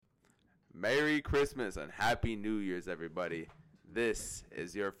Merry Christmas and Happy New Year's, everybody. This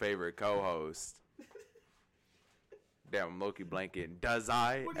is your favorite co-host. Damn, Loki Blanket. Does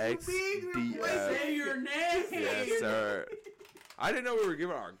I XDF? Say your name. Yes, sir. I didn't know we were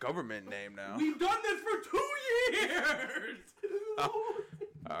giving our government name now. We've done this for 2 years. Oh.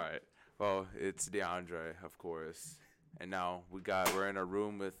 All right. Well, it's DeAndre, of course, and now we're in a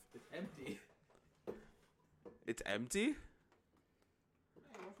room with. It's empty. It's empty. Hey,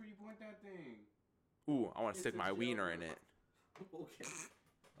 where you point that thing? Ooh, I want to stick my wiener in it. Okay.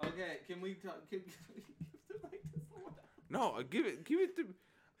 Okay, can we talk? Can we give the mic to someone? No, give it to.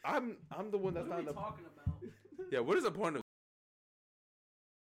 I'm the one that's What are not we talking about? Yeah, what is the point of?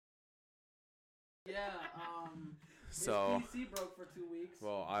 Yeah, So. his PC broke for 2 weeks.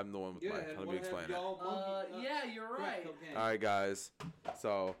 Well, I'm the one with Mike. Let me explain it. Yeah, you're right. All right, guys.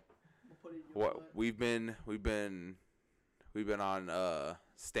 So, We'll put it in your what butt. we've been on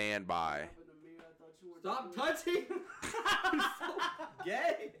standby. Happened to me, I thought you were Stop doing- touching. So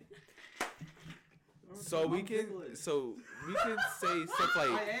gay. So we can say stuff I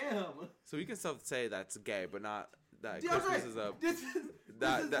like am. so we can say that's gay, but not that DeAndre, Christmas is a This is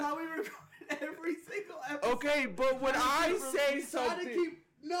how we record every single episode. okay. But when I say You gotta something, keep-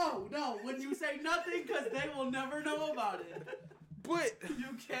 No, when you say nothing, because they will never know about it. but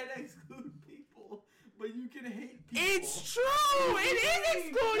You can't exclude people, but you can hate people. it's true. It is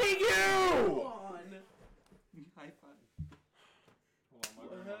excluding Go you. on. High five. Hold on,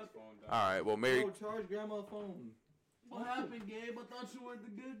 my grandma's phone died. All right. Well, Merry. Bro, charge grandma's phone. What happened, Gabe? I thought you were the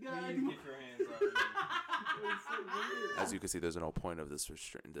good guy. Please get your hands off me. It's so weird. As you can see, there's no point of this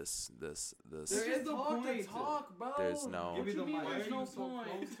restraint. This. There Just is a talk point. to talk, bro. There's no- Give me the What you mean mic. there's no Why are you so point?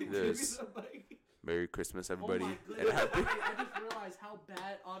 close to me? There's- Give me the mic. Merry Christmas, Oh everybody, my and goodness. happy. I just realized how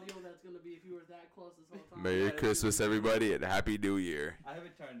bad audio that's gonna be if you were that close this whole time. Merry Christmas, everybody, and Happy New Year. I have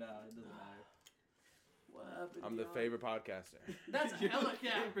it turned down. It doesn't matter. What happened? I'm the Dion? favorite podcaster. That's hella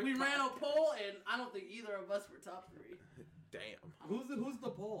cap. We ran a poll, and I don't think either of us were top 3. Damn. Who's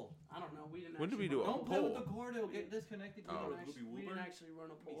the poll? I don't know. We didn't. When did actually we do run a Don't play with the poll? cord. It'll get disconnected. Oh. We didn't actually run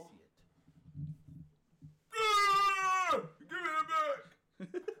a Let me poll. see it. Give me it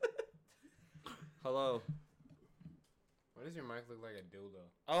back. Hello. Why does your mic look like a dildo?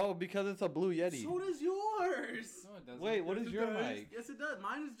 Oh, because it's a blue Yeti. So does yours. No, it doesn't. Wait, what is your It does. mic? Yes, it does.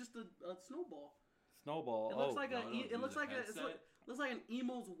 Mine is just a snowball. Snowball. It looks oh. like no, it looks like use a headset. looks like an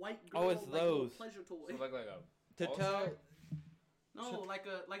emo's white girl. Oh, it's like, little those. pleasure toy. So like a to ball tell. sack? No, like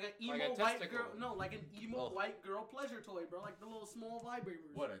an emo Like a white testicle. girl. No, like an emo Oh. white girl pleasure toy, bro. Like the little small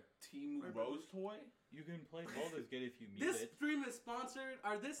vibrators. What, a Timu Rose toy? You can play Baldur's Gate if you mute This it. stream is sponsored,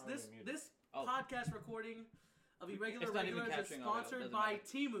 or this I'm gonna mute this Oh. podcast recording of Irregular It's not even Regulars is capturing all that, sponsored doesn't by matter.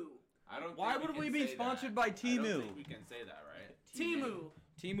 Timu. I don't. Why think would we can be say sponsored that. by I don't Temu? think we can say that, right? Timu,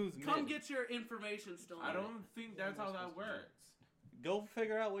 Timu's mid. come get your information stolen. I don't think that's how that works. Go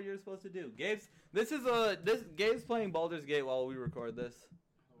figure out what you're supposed to do. Gabe's playing Baldur's Gate while we record this.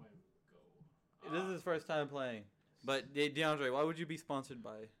 How do I go? This is his first time playing. But DeAndre, why would you be sponsored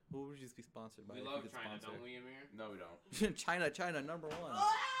by? Who would you be sponsored by? We if love you could China, sponsor? don't we, Amir? No, we don't. China, number one.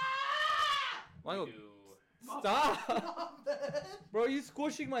 We Michael, do. stop! Bro, are you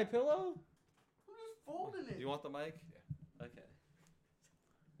squishing my pillow? I'm just folding it. Do you want the mic? Yeah. Okay.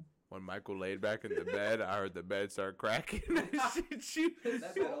 When Michael laid back in the bed, I heard the bed start cracking. Shit,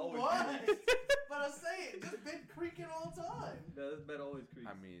 That bed always What? creaks. But I say it, this bed creaking all the time. No, this bed always creaks.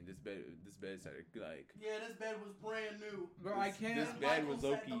 I mean, this bed started like Yeah, this bed was brand new. Bro, I can't. This bed was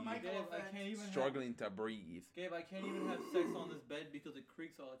Michael said the low-key. Michael Gabe, I effect. can't even struggling to breathe. Gabe, I can't even have sex on this bed because it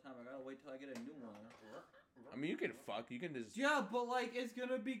creaks all the time. I gotta wait till I get a new one. I mean, you can fuck. You can just. Yeah, but like it's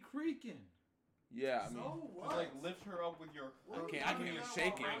gonna be creaking. Yeah, I So mean, what? Like lift her up with your. I can't even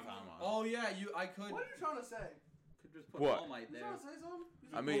shake it if I'm on. Oh yeah, I could. What are you trying to say? Could just put What? All Might You there. trying to say something? You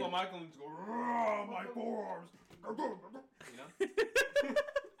I said- mean- Pull a Michael and just go. "Rah, my forearms. You know?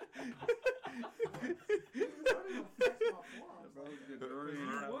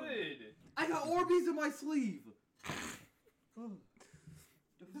 Would. I got Orbeez in my sleeve.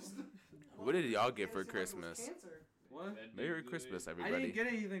 What did y'all get for Cancer was Christmas? cancer. What? That'd be Merry good. Christmas, I everybody. didn't get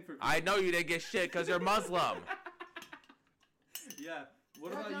anything for. I know you didn't get shit because you're Muslim. Yeah.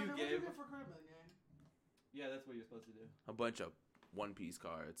 What Yeah, about Gabriel, you, what did Gabe? get for Christmas, gang? Yeah, that's what you're supposed to do. A bunch of One Piece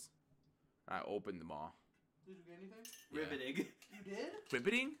cards. I opened them all. Did you get anything? Yeah. Riveting. You did?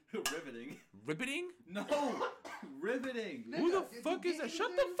 Riveting? Riveting. Riveting? No. Riveting. Nigga, Who the did fuck you is get that?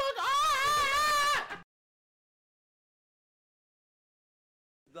 Shut the anything? fuck up!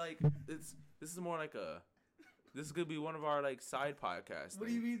 Like, this is more like a This could be one of our like side podcasts. What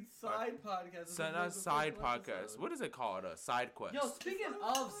do you mean side podcast? This is Not the side first podcast. episode. What is it called? A side quest. Yo, speaking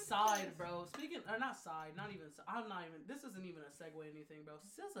of side, bro. Not side, not even. I'm not even. This isn't even a segue or anything, bro.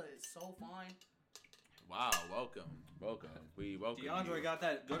 SZA is so fine. Wow, welcome. We welcome DeAndre you. got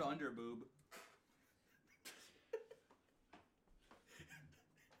that good under boob.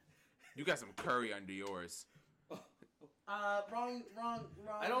 You got some curry under yours. Wrong.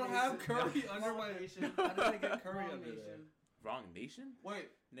 I don't have curry under Wrong my nation. How did I get curry Wrong under there? nation. Wrong nation? Wait,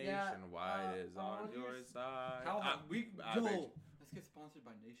 Yeah, Nationwide is on on your your side. how we I bet you- yo? Let's get sponsored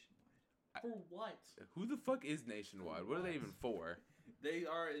by Nationwide. For what? Who the fuck is Nationwide? What are they even for? They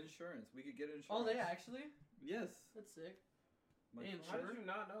are insurance. We could get insurance. Oh, they actually? Yes. That's sick. My- They How insure? did you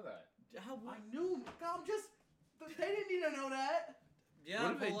not know that? How? I knew. I'm just. They didn't need to know that. Yeah,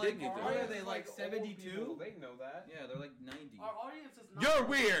 What if but they like, did get why that? are they like old 72? people, They know that. Yeah, they're like 90. Our audience is not. You're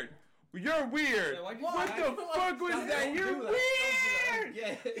weird. You're weird. Yeah, why'd you What say the that? fuck was Don't that? do You're that. Don't do weird.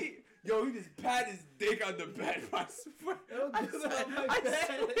 that. Yeah. Yo, he just pat his dick on the bed. I swear. Don't do that on my I bed.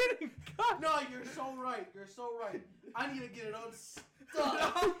 swear to God. No, you're so right. You're so right. I need to get it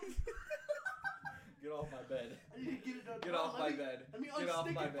unstuck. Get off my bed. I need to get it done. Get Hold off on, my let me- bed. Let me Get off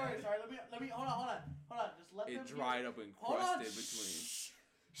unstick my it bed. first. All right, let me. Hold on. Just let them. It dried up and Hold on. crusted between.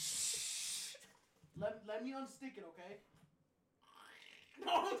 Let me unstick it, okay?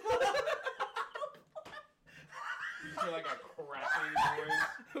 You feel like a crappy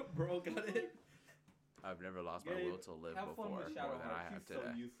noise. Bro, got it. I've never lost my Gabe, will to live have before fun more with than Shadowheart. I have She's today.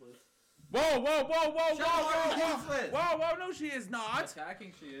 so useless. Whoa! Shadowheart is useless. Whoa! No, she is not.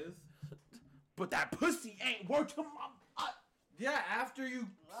 Attacking, she is. But that pussy ain't worth my butt. Yeah, after you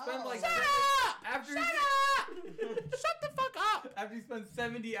spend like Shut up! after Shut you, up! Shut the fuck up! after you spend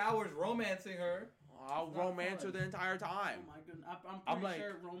 70 hours romancing her. I'll It's not romance her fun. the entire time. Oh my goodness, I'm I'm pretty like-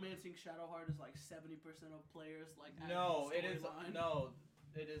 sure romancing Shadowheart is like 70% of players like. No, actual it is storyline. no,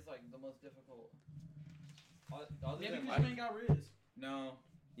 it is like the most difficult. Other Maybe than because you ain't got Riz. no.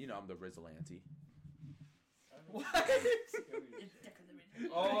 You know I'm the Rizzle-auntie. What?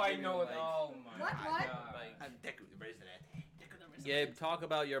 Oh, I know. Like- Oh my What? god. I'm the Rizzle-auntie. Gabe, talk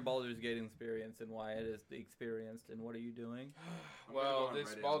about your Baldur's Gate experience and why it is the experienced and what are you doing? Well,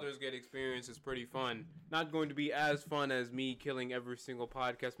 this Baldur's Gate experience is pretty fun. Not going to be as fun as me killing every single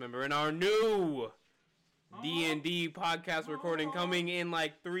podcast member in our new D&D podcast recording coming in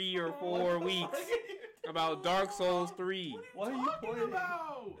like 3 or 4 weeks about Dark Souls 3. What are you playing?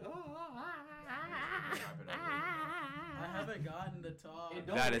 I haven't gotten to talk. It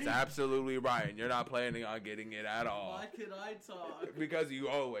don't- That is absolutely right. And you're not planning on getting it at all. Why could I talk? Because you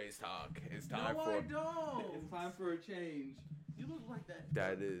always talk. It's time No, for. I don't. It's time for a change. You look like that.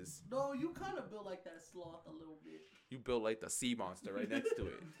 That is. No, you kind of built like that sloth a little bit. You built like the sea monster right next to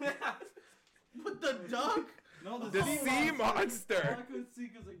it. With the duck? No, The sea All monster. I could see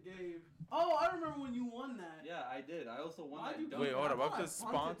because of Gabe. Oh, I remember when you won that. Yeah, I did. I also won Why'd that you dunk. Wait, hold I up. I have thought to I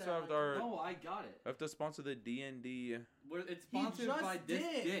sponsored sponsor that, of like- our. No, I got it. I have to sponsor the D&D. It's sponsored just by this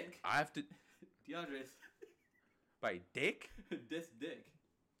did. dick. I have to. DeAndre, By Dick? this dick.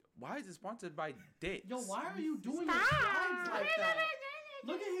 Why is it sponsored by Dick? Yo, why are you doing your slides like that?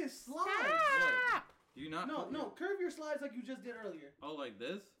 Look at his slides. What? Do you not? No, curve your slides like you just did earlier. Oh, like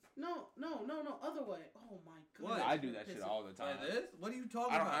this? No, other way. Oh my god. What? I do that shit all the time. Like this? What are you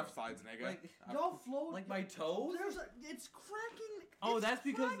talking I don't about? have slides, nigga. Like, Y'all float. like my toes? It's cracking. Oh, it's that's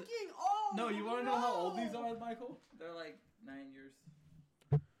because- cracking. Oh, No, you want to know how old no. these are, Michael? They're like 9 years.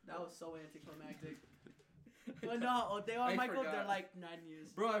 That was so anticlimactic. But no, they are I Michael. forgot. They're like 9 years.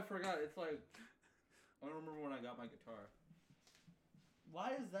 Bro, I forgot. It's like I don't remember when I got my guitar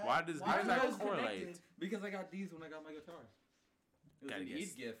Why is that? Why does are that those correlate? connected? because I got these when I got my guitar. It was Gotta an guess.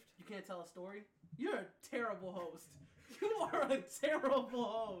 Eid gift. You can't tell a story. You're a terrible host. You are a terrible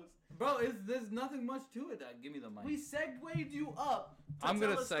host. Bro, there's nothing much to it. That give me the mic. We segued you up. To I'm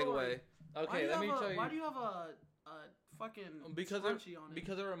gonna tell a story. segue. Okay, let me tell you. Why do you have a fucking because scrunchie on it?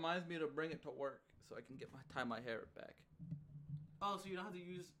 because it reminds me to bring it to work so I can get tie my hair back. Oh, so you don't have to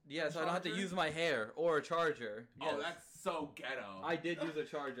use. Yes, a I don't have to charger? use my hair or a charger. Oh, Yes. that's so ghetto. I did use a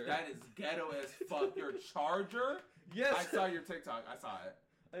charger. That is ghetto as fuck. Your charger? yes. I saw your TikTok. I saw it.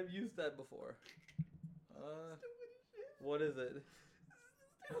 I've used that before. What is it?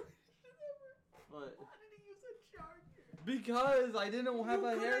 What? Why did he use a charger? Because I didn't have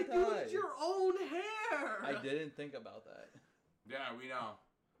a hair You tie. could've used your own hair. I didn't think about that. Yeah, we know.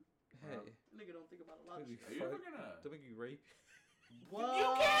 Hey, Nigga don't think about a lot of Maybe shit. Are you ever gonna? don't make you rape. What? You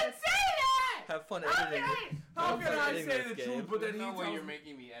can't say that. Have fun editing. How Have can fun I editing say this the game. truth, but then There's he no way tells you're me?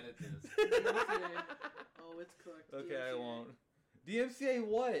 making me edit this. DMCA. Oh, it's cooked. Okay, I DMCA. won't. DMCA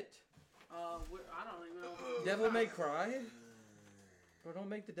what? I don't even know. Devil May Cry? Bro, don't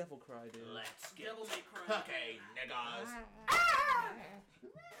make the devil cry, dude. Let's get Devil May Cry. Okay, niggas.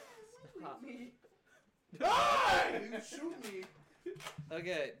 Hey! You shoot me.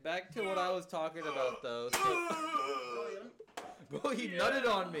 Okay, back to what I was talking about, though. So, bro, he nutted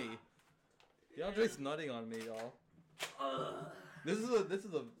on me. DeAndre's nutting on me, y'all. This is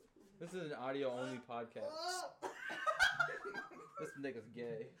an audio only podcast. This nigga's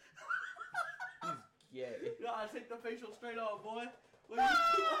gay. He's gay. Nah, take the facial straight off, boy.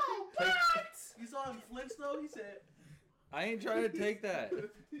 You saw him flinch though? He said, I ain't trying to take that.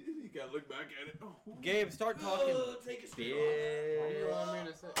 You gotta look back at it. Gabe, start talking. take it straight What do you want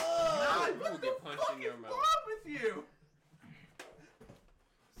me to say? You will get punched in your mouth. What's wrong with you?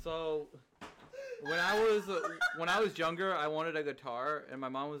 So, when I was younger, I wanted a guitar, and my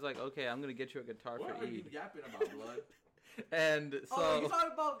mom was like, "Okay, I'm gonna get you a guitar What for are you Eid." yapping about, blood? And so, Oh, you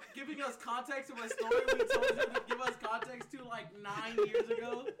talking about giving us context of a story we told you to give us context to like 9 years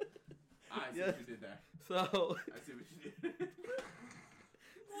ago? I see Yes. what you did there. so, I see what you did.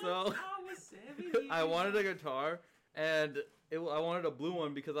 so, I was 7 years I wanted a guitar, and I wanted a blue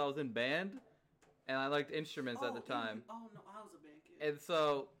one because I was in band, and I liked instruments at the time. Oh no, I was a band kid. And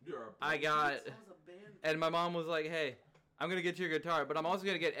so, You're a I got, I was a band and my mom was like, "Hey, I'm gonna get you a guitar, but I'm also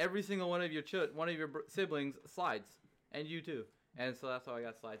gonna get every single one of your siblings slides, and you too." And so that's how I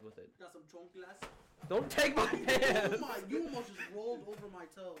got slides with it. Got some trunk glass. Don't take my Oh pants. my, you almost just rolled over my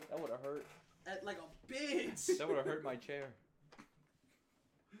toe. That would have hurt. Like a bitch. That would have hurt my chair.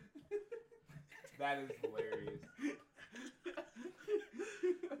 That is hilarious.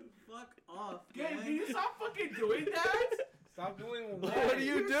 Fuck off, Gabe, man. can you stop fucking doing that? Stop doing What are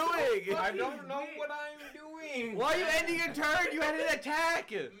you doing? I don't know what I'm doing. Why are you ending your turn? You had an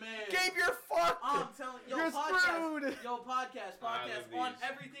attack. Man. Gabe, you're fucked. I'm telling yo, You're podcast, screwed. yo, podcast, I love on these.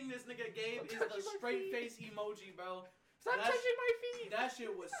 everything this nigga gave is the straight face emoji, bro. Stop That's- touching my feet. That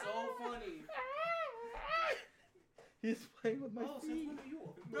shit was so funny. He's playing with my Oh, since feet. when are you?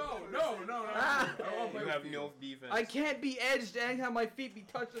 No. Ah. I don't wanna play You with have you. no defense. I can't be edged and have my feet be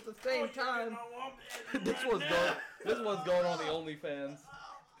touched at the same time. I'm This was going on the OnlyFans.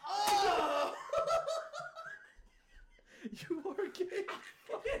 Oh! You are gay.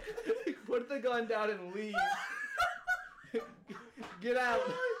 Put the gun down and leave. Get out.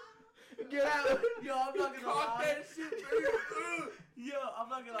 Get out. Yo, I'm not gonna Caught lie. that shit, man. Yo, I'm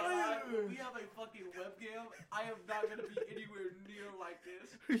not gonna lie. When we have a fucking webcam, I am not gonna be anywhere near like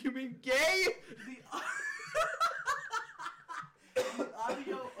this. You mean gay? The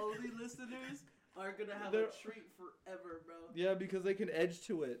audio only listeners are gonna have They're- a treat forever, bro. Yeah, because they can edge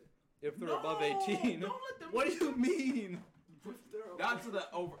to it if they're No, above 18. don't let them- What do you mean? Down to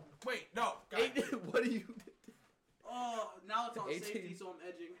the over. Wait, no. God. What do you? Oh, now it's on 18. safety, so I'm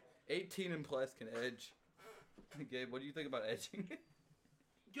edging. 18 and plus can edge. Gabe, what do you think about edging?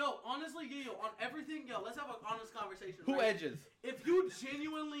 Yo, honestly, yo, on everything, yo, let's have an honest conversation. Who right? edges? If you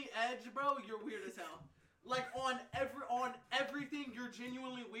genuinely edge, bro, you're weird as hell. Like on everything, you're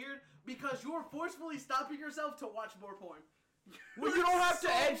genuinely weird because you're forcefully stopping yourself to watch more porn. Well, you don't have to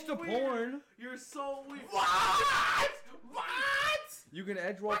so edge to weird. porn. You're so weird. What? You can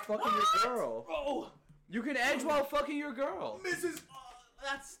edge while fucking your girl. Bro, You can edge while fucking your girl. Mrs.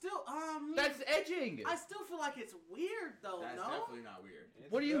 that's still That's edging. I still feel like it's weird though. That's no. definitely not weird.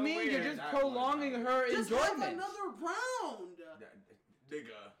 What do you still mean? weird. You're just That prolonging one, her Just have enjoyment. another round.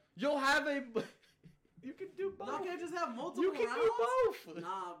 Nigga. You'll have a. You can do both. Y'all can't just have multiple You can rounds. do both.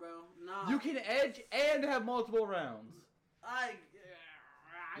 Nah, bro. Nah. You can edge and have multiple rounds. I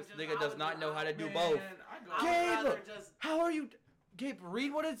This just- nigga I does would- not know how to do Man, both. I go. I would Gabe! rather just. How are you? Gabe,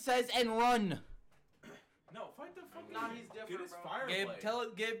 read what it says and run. No, fight the fucking. Nah, he's different, Get his bro. fire Gabe,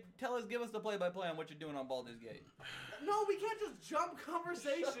 blade. give us the play-by-play on what you're doing on Baldur's Gate. No, we can't just jump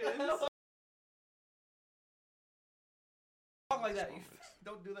conversations. Talk like that.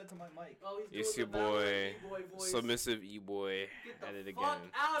 Don't do that to my mic. Oh, he's It's doing your the boy, E-boy voice. submissive E-boy, Get the at it fuck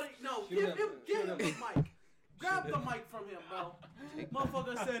again. out of no. Shoot Give him. him Shoot the him. mic. Grab the mic from him, bro. Take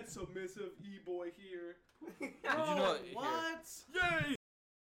Motherfucker said submissive E-boy here. Did you know? What? Yay!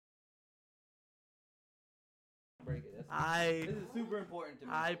 Break it. This is super important to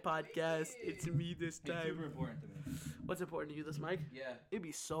me. podcast. It's me this It's super important to me. What's important to you, this mic? Yeah, It'd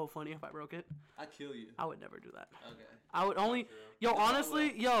be so funny if I broke it. I'd kill you. I would never do that. Okay. I would only. Yo,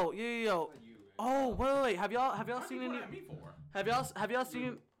 honestly, yo. Oh, wait. Have y'all What seen you any? at me for? Have y'all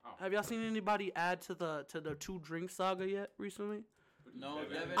seen? Oh. Have y'all seen anybody add to the 2 drink saga yet recently? No,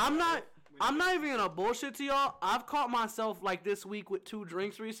 Devin. Devin. I'm not even gonna bullshit to y'all. I've caught myself like this week with 2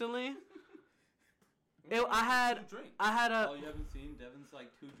 drinks recently. I had a Oh, you haven't seen Devin's like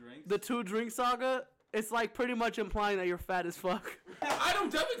 2 drinks? the 2 drink saga. It's like pretty much implying that you're fat as fuck. I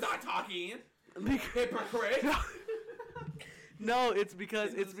don't. Devin's not talking. Hypocrite. No, it's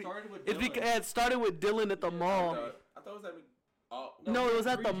because it started with Dylan at the mall. I thought it was at me. Oh No, it was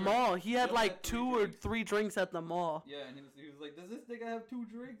at 3 the drinks. mall. He had Dylan like had 2 3 or drinks. 3 drinks at the mall. Yeah, and he was like, does this nigga have 2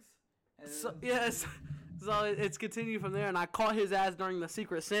 drinks? And So yes, so it's continued from there, and I caught his ass during the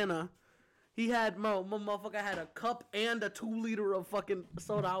Secret Santa. He had my motherfucker had a cup and a 2 liter of fucking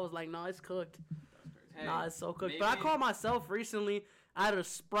soda. I was like, nah, it's cooked. Hey, Nah, it's so cooked. But I maybe- caught myself recently. I had a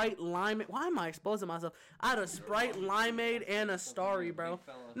Sprite limeade. Why am I exposing myself? I had a Sprite limeade and a Starry, bro. Big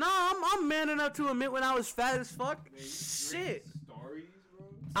fella. Nah, I'm man enough to admit when I was fat as fuck. Shit.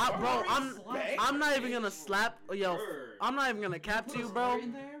 Bro, I'm not even gonna slap. Yo, I'm not even gonna cap to you, bro.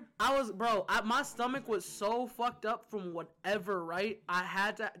 In there? My stomach was so fucked up from whatever, right?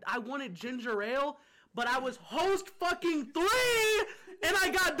 I wanted ginger ale, but I was host fucking 3, and I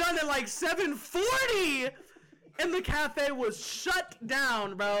got done at like 7:40, and the cafe was shut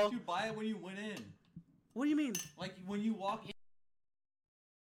down, bro. You buy it when you went in. What do you mean? Like when you walk in.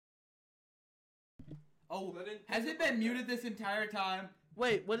 Oh, has it been muted this entire time?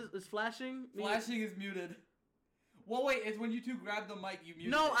 Wait, what is flashing? Flashing is muted. Well, wait, it's when you 2 grab the mic, you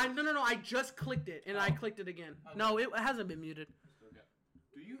muted No, it. no. I just clicked it, and I clicked it again. Okay. No, it hasn't been muted.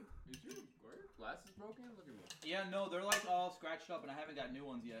 Is your glasses broken? Look at me. Yeah, no, they're like all scratched up, and I haven't got new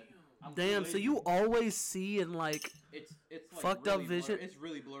ones yet. I'm Damn, too so lazy. you always see in like. It's like fucked really up vision. It's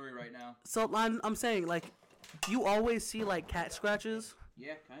really blurry right now. So I'm saying like, you always see like cat scratches.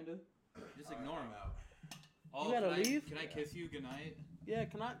 Yeah, kinda. Just ignore them. Oh, You gotta can leave? Can I kiss you goodnight? Yeah,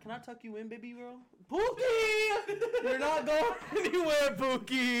 can I tuck you in, baby girl? Pookie! You're not going anywhere,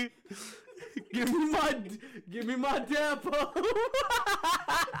 Pookie. Give me my dapper.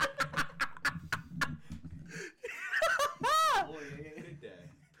 Oh, yeah. Good day.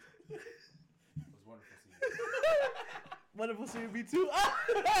 It was wonderful seeing you. Wonderful seeing me too.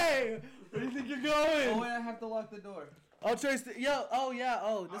 Hey, where do you think you're going? Oh, wait, I have to lock the door. I'll trace the oh yeah.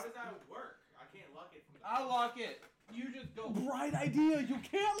 How does that work? I can't lock it from the. I'll lock it. You just go. Bright idea. You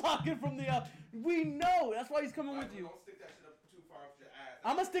can't lock it from the we know. That's why he's coming with you. Don't stick that shit up too far up your ass.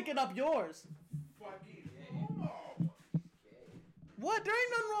 I'm gonna stick it up yours. Fucking. What? There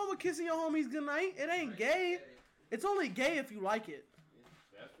ain't nothing wrong with kissing your homies goodnight. It ain't gay. It's only gay if you like it.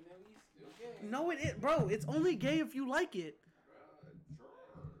 Definitely still gay. No, it is, bro. It's only gay if you like it.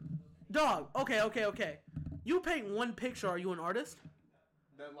 Dog. Okay. You paint one picture. Are you an artist?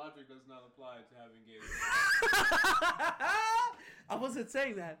 That logic does not apply to having gay. I wasn't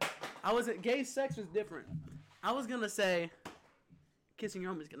saying that. Gay sex was different. I was gonna say kissing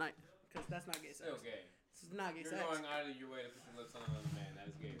your homies goodnight because that's not gay sex. Still gay. This is not gay You're sex. going out of your way to put your lips on another man. That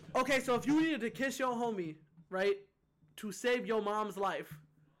is gay. Okay, so if you needed to kiss your homie, right, to save your mom's life,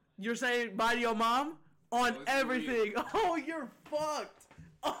 you're saying bye to your mom on it's everything. Oh, you're fucked.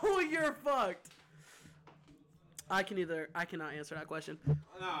 Oh, you're fucked. I cannot answer that question. No,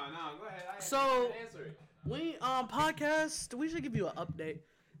 go ahead. So- answer it. We podcast. We should give you an update.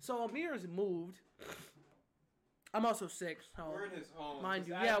 So Amir's moved. I'm also sick. So We're in his home. mind His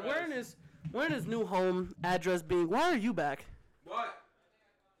you, yeah, address. we're in his new home. Address being. Why are you back? What?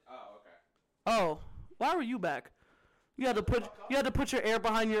 Oh, okay. Oh, why were you back? You had to put your hair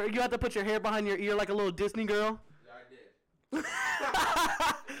behind your ear like a little Disney girl. Yeah, I did.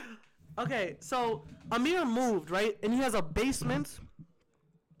 Okay, so Amir moved, right? And he has a basement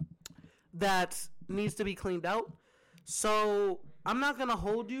that needs to be cleaned out. So I'm not gonna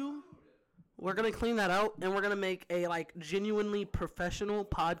hold you. We're gonna clean that out, and we're gonna make a like genuinely professional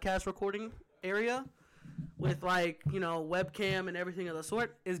podcast recording area with webcam and everything of the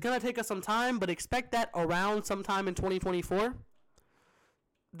sort. It's gonna take us some time, but expect that around sometime in 2024.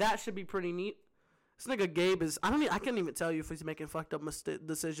 That should be pretty neat. This nigga Gabe is. I can't even tell you if he's making fucked up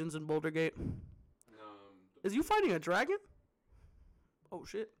decisions in Boulder Gate. Is you fighting a dragon? Oh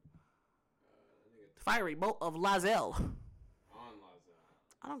shit! Fiery bolt of Lazel. On Lazel.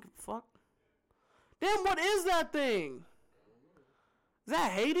 I don't give a fuck. Damn, what is that thing? Is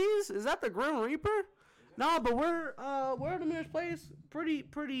that Hades? Is that the Grim Reaper? No, but we're at Amir's place. Pretty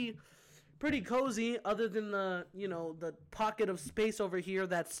cozy. Other than the the pocket of space over here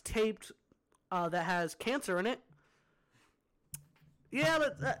that's taped. That has cancer in it. Yeah,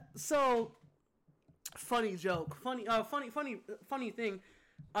 but so funny joke, funny thing.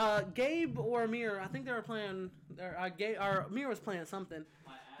 Gabe or Amir, I think they were playing. Amir was playing something.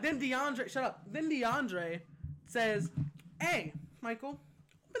 Then DeAndre, shut up. Then DeAndre says, "Hey, Michael,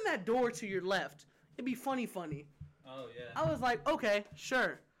 open that door to your left. It'd be funny." Oh yeah. I was like, okay,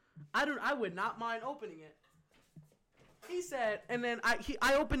 sure. I would not mind opening it. He said, and then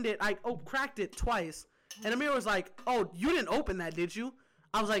I opened it. I cracked it twice. And Amir was like, "Oh, you didn't open that, did you?"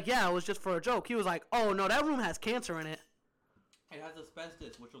 I was like, "Yeah, it was just for a joke." He was like, "Oh no, that room has cancer in it." It has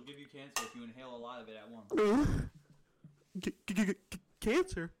asbestos, which will give you cancer if you inhale a lot of it at once.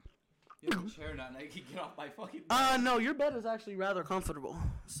 Cancer? You have a chair now, I can get off my fucking. No, your bed is actually rather comfortable.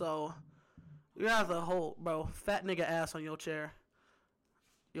 So you have the whole fat nigga ass on your chair.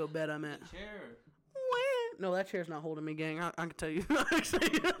 Your bed, I meant. Chair. No, that chair's not holding me, gang. I can tell you. Yes, it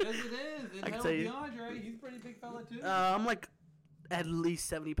is. It I can held tell you. DeAndre. He's a pretty big fella too. I'm like at least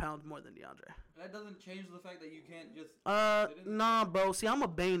 70 pounds more than DeAndre. That doesn't change the fact that you can't just. Nah, bro. See, I'm a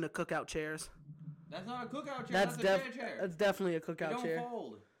bane to cookout chairs. That's not a cookout chair. That's a chair. That's definitely a cookout chair. It don't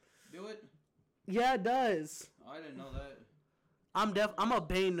fold. Do it. Yeah, it does. I didn't know that. I'm a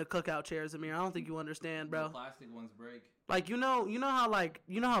bane to cookout chairs, Amir. I don't think you understand, bro. The plastic ones break. Like you know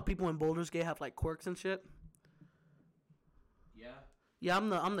how people in Baldur's Gate have like quirks and shit. Yeah. Yeah,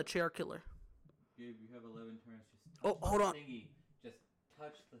 I'm the chair killer. Gabe, you have 11 turns. Just Oh, hold on. Thingy. Just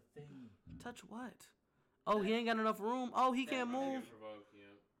touch the thingy. Touch what? Oh, he ain't got enough room. Oh, he can't move.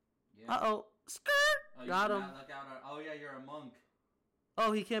 Yeah. Uh-oh. Skirt. Oh, Got you him. cannot look out oh yeah, you're a monk.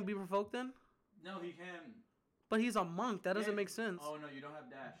 Oh, he can't be provoked then? No, he can. But he's a monk. That doesn't Yeah. make sense. Oh no, you don't have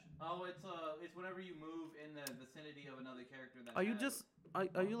dash. Oh, it's whenever you move in the vicinity of another character that. Are you has- just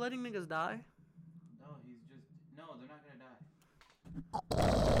are you letting niggas die? No, no, they're not gonna die.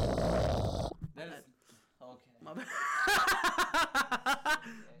 That is okay. My bad.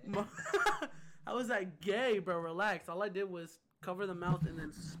 How was that gay, bro? Relax. All I did was cover the mouth and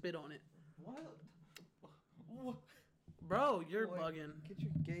then spit on it. What? Bro, you're Boy, bugging. Get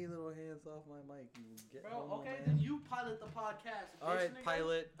your gay little hands off my mic, you get Bro, okay, then you pilot the podcast. All right, bitch, nigga.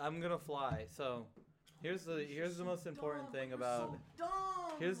 pilot. I'm gonna fly. So, here's the most important thing about.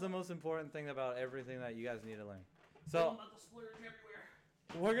 Here's the most important thing about everything that you guys need to learn. So, I'm about to splurge everywhere.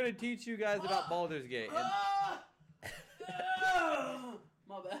 we're gonna teach you guys about Baldur's Gate. And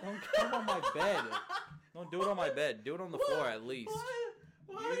My bad. don't come on my bed. Don't do it on my bed. Do it on the floor at least. Why?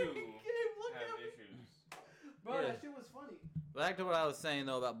 You Look have at me. issues. Bro, Yeah. that shit was funny. Back to what I was saying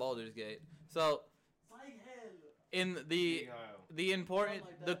though about Baldur's Gate. So, in the important,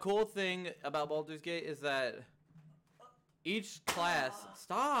 Something like the that. cool thing about Baldur's Gate is that each class.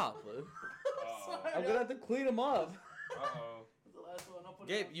 Stop. Sorry. I'm gonna have to clean them up. Uh-oh. The last one. I'll put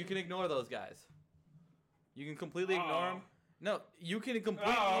it Gabe, on you too. can ignore those guys. You can completely ignore Uh-oh. them. No, you can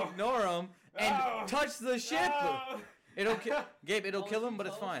completely Uh-oh. ignore them and Uh-oh. touch the ship. Oh! It'll kill Gabe. It'll Oh, kill is him, he but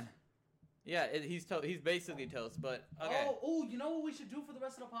it's toast? fine. Yeah, he's he's basically toast. But okay. Oh, you know what we should do for the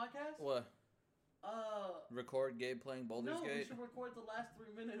rest of the podcast? What? Record Gabe playing Baldur's no, we Gate. should record the last 3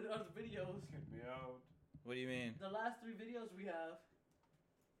 minutes of the videos. Get me out. What do you mean? The last 3 videos we have.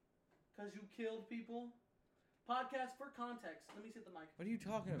 Because you killed people. Podcast for context. Let me see the mic. What are you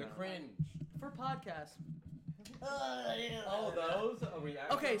talking The about? cringe. For podcast. Oh, those?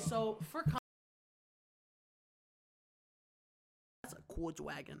 Oh, Okay, so for that's a quartz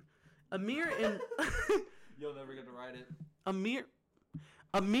wagon. Amir and You'll never get to ride it.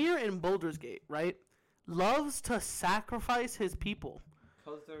 Amir in Baldur's Gate, right? Loves to sacrifice his people.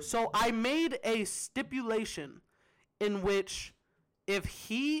 So I made a stipulation in which if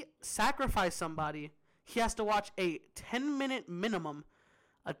he sacrificed somebody, he has to watch a 10-minute minimum,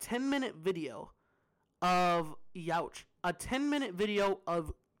 a 10-minute video of Youch, a 10-minute video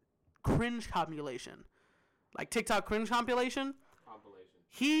of cringe compilation, like TikTok cringe compilation.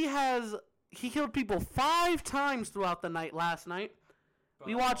 He killed people 5 times throughout the night last night.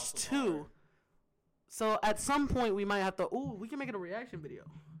 We watched 2. So at some point we might have to. Ooh, we can make it a reaction video.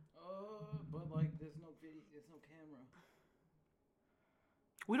 But like, there's no camera.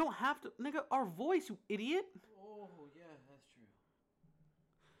 We don't have to, nigga. Our voice, you idiot. Oh yeah, that's true.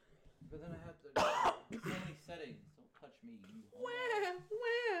 But then I have to. So many settings. Don't touch me. You Where?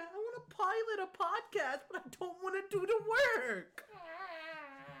 I want to pilot a podcast, but I don't want to do the work.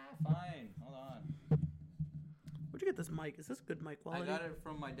 Fine. Hold on. Where'd you get this mic? Is this good mic quality? I got it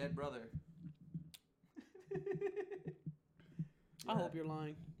from my dead brother. I hope you're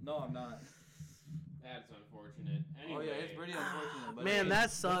lying. No, I'm not. That's unfortunate. Anyway. Oh yeah, it's pretty unfortunate. But Man, it- that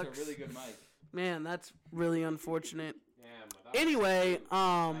it's sucks. a really good mic. Man, that's really unfortunate. Yeah, my dog. Anyway,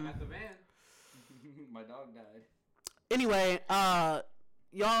 I got the van. My dog died. Anyway,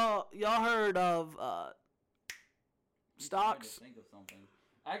 y'all heard of I'm trying to stocks? think of something.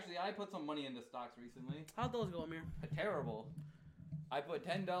 Actually, I put some money into stocks recently. How'd those go, Amir? Terrible. I put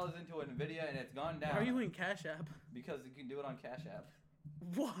 $10 into Nvidia and it's gone down. Are you in Cash App? Because you can do it on Cash App.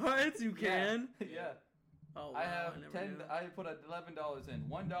 What? You can? Yeah. Oh, I wow, have never 10. knew. I put $11 in.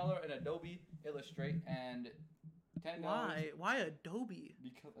 $1 in Adobe Illustrate and $10. Why Adobe?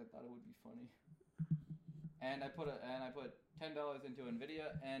 Because I thought it would be funny. And I put $10 into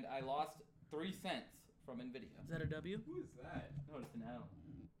Nvidia, and I lost 3 cents from Nvidia. Is that a W? Who is that? No, it's an L.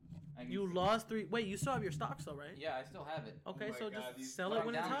 I can You see- lost 3. Wait, you still have your stocks though, right? Yeah, I still have it. Okay, Oh my so God, just these sell it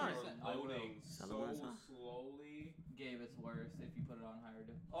when it's down high. 3%. are loading Sell it when it's so high. slowly. Gabe, it's worse if you put it on higher.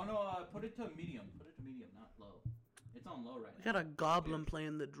 Oh no, put it to medium. Put it to medium, not low. It's on low right We now. got a goblin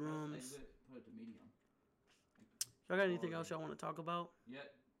playing the Press drums. exit, put it to medium. Y'all got anything else y'all want to talk about?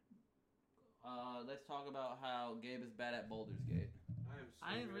 Yet. Let's talk about how Gabe is bad at Baldur's Gate.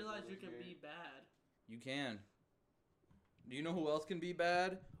 I didn't realize you can be bad. You can. Do you know who else can be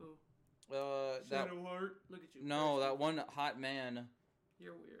bad? Who? That Shadowheart. Look at you. no, Thirsty. that one hot man.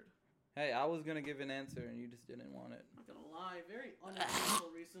 You're weird. Hey, I was gonna give an answer and you just didn't want it. Not gonna lie, very uneventful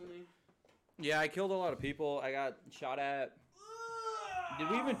recently. Yeah, I killed a lot of people. I got shot at. Did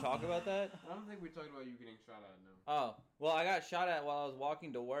we even talk about that? I don't think we talked about you getting shot at. No. Oh, well, I got shot at while I was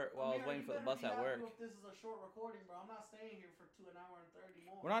walking to work. While I was waiting for the bus at work. If this is a short recording, bro, I'm not staying here for an hour and 30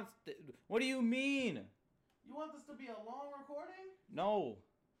 more. We're not. What do you mean? You want this to be a long recording? No.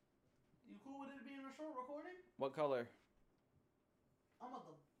 You cool with it being a short recording? What color? I'm about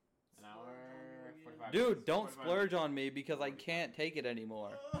to. An hour, 45 Dude, minutes. don't 45 splurge minutes. on me because I can't take it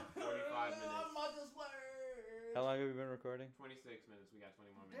anymore. 45 minutes. I'm about to splurge. How long have you been recording? 26 minutes. We got 20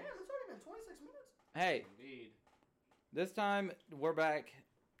 more Damn, minutes. it's already been 26 minutes. Hey, Indeed. this time we're back,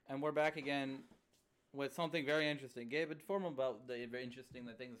 and we're back again with something very interesting. Gabe, inform about the very interesting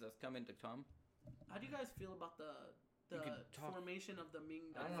things that's coming to come. How do you guys feel about the You can talk. formation of the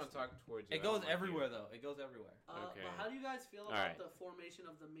Ming I don't want Dynasty? to talk towards you. It I don't goes like everywhere, you. though. It goes everywhere. Okay. But how do you guys feel about Alright. the formation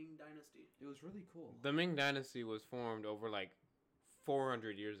of the Ming Dynasty? It was really cool. The Ming Dynasty was formed over like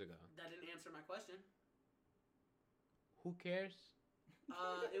 400 years ago. That didn't answer my question. Who cares?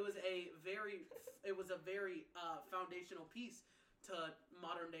 It was a very foundational piece to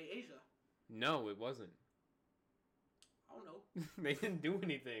modern day Asia. No, it wasn't. I don't know. They didn't do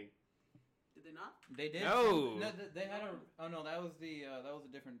anything. Did they not? They did. No. They had a. Oh no, that was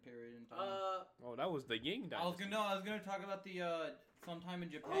a different period in time. Oh, that was the Ying Dynasty. I was gonna talk about the sometime in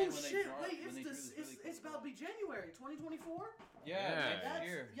Japan Oh when they shit! draw, Wait, when they drew it's this really it's cool about to be January 2024. Yeah, Yeah. next That's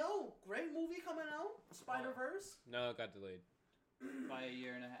year great movie coming out. Spider Verse. No, it got delayed. by a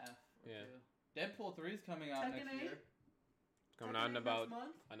year and a half. Or Yeah. two. Deadpool 3 is coming out Tekken next 8? year. It's coming out in about next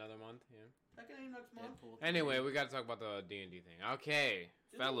month. another month. Yeah. Tekken 8 next month. Deadpool 3. Anyway, we got to talk about the D&D thing. Okay,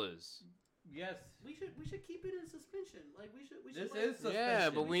 Dude. fellas. Yes. We should keep it in suspension. Like we should. This like, is suspension. Yeah,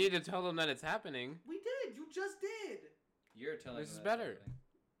 but we need to tell them that it's happening. We did. You just did. You're telling This me is that's better. happening.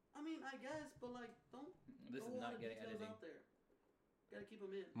 I mean, I guess, but like, don't. This throw is a lot not of getting details editing. out there. Gotta keep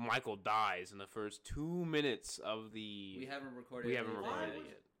them in. Michael dies in the first 2 minutes of the. We haven't recorded. We haven't anything. recorded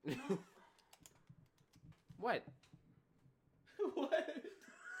Why it yet. No. What? What?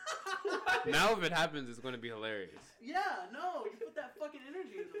 Now if it happens, it's going to be hilarious. Yeah, no, you put that fucking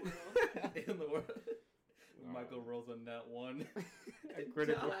energy in the world. In the world. Michael rolls on that one. A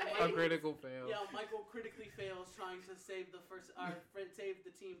critical fail. Yeah, Michael critically fails trying to save save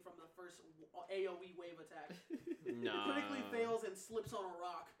the team from the first AOE wave attack. Nah. Critically fails and slips on a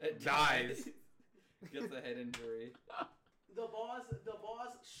rock. It Dies. Gets a head injury. The boss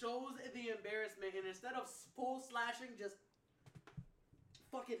shows the embarrassment, and instead of full slashing, just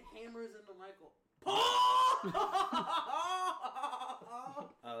fucking hammers into Michael.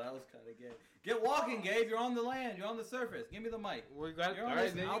 Oh, that was kind of gay. Get walking, Gabe. You're on the land. You're on the surface. Give me the mic. We got. You're All on right,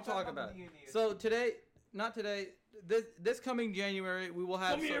 this- then I'll you talk about it. So today, not today. This coming January, we will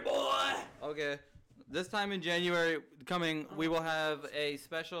have. Come here, boy. Okay. This time in January coming, we will have a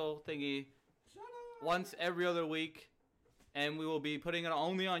special thingy once every other week, and we will be putting it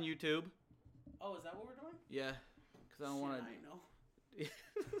only on YouTube. Oh, is that what we're doing? Yeah, because I don't want I know. to.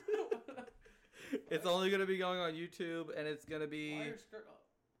 It's only gonna be going on YouTube, and it's gonna be Why your skirt up?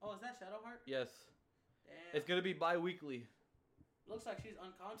 Oh, is that Shadowheart? yes. Damn. It's gonna be bi-weekly. Looks like she's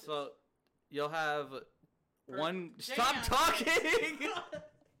unconscious. So you'll have one. Damn. Stop talking.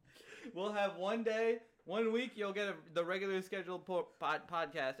 We'll have one day, 1 week. You'll get the regular scheduled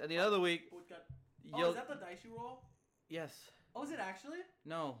podcast, and the other week Oh, you'll. is that the dice you roll? Yes. Oh, is it actually?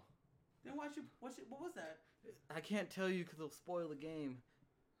 No. Then what was that? I can't tell you because it'll spoil the game.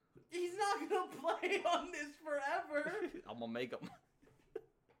 He's not gonna play on this forever. I'm gonna make him.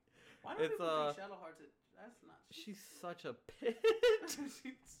 Why don't It's, people think Shadowheart's that's not. She's such a bitch.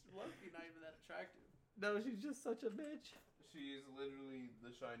 She's lucky not even that attractive. No, she's just such a bitch. She is literally the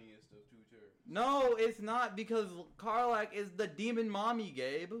shiniest of two turds. No, it's not because Karlak is the demon mommy,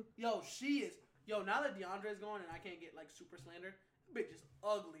 Gabe. Yo, she is Yo, now that DeAndre's gone and I can't get like super slander, that bitch is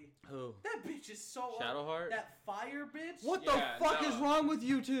ugly. Who? That bitch is so Shadowheart? That fire bitch. What Yeah, the fuck no. is wrong with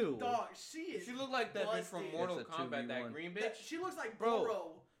you two? Dog, she is. She looked like that bitch from busted. Mortal It's a Kombat, that 2v1. green That- bitch. she looks like Bro,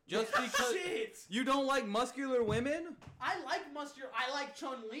 Goro. just because- Shit. You don't like muscular women? I like muscular. I like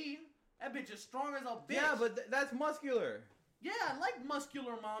Chun-Li. That bitch is strong as a bitch. Yeah, but that's muscular. Yeah, I like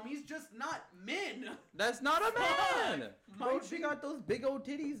muscular mommies, just not men. That's not a man. Fuck. Bro, she got those big old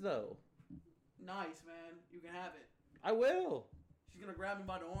titties though. Nice, man. You can have it. I will. She's gonna grab me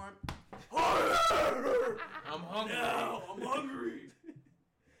by the arm. I'm hungry. No, I'm hungry.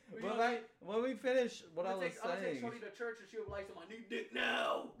 When we finish what I was I'm gonna take saying, Shorty to church and she'll be like, "I need dick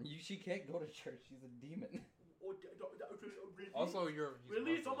now." she can't go to church. She's a demon. Really? Also, you're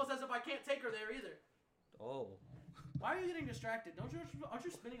Really? It's almost as if I can't take her there either. Oh. Why are you getting distracted? Aren't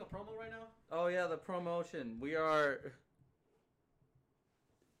you spinning a promo right now? Oh yeah, the promotion. We are.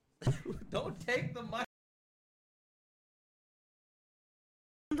 Don't take the mic.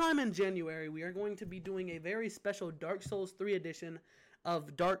 Sometime in January, we are going to be doing a very special Dark Souls 3 edition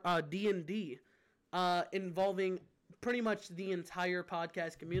of D&D, involving pretty much the entire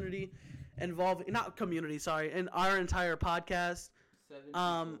podcast community, and our entire podcast,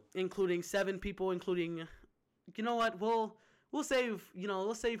 including 7 people, including, you know what, we'll save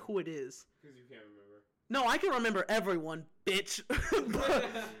who it is. Because you can't remember. No, I can remember everyone, bitch.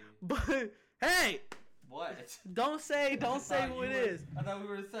 but hey, What? don't say who it is. I thought we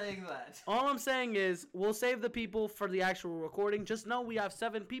were saying that. All I'm saying is we'll save the people for the actual recording. Just know we have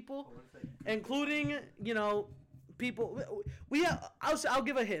 7 people, including, people. We have. I'll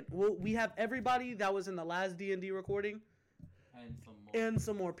give a hint. We have everybody that was in the last D&D recording, And some more. and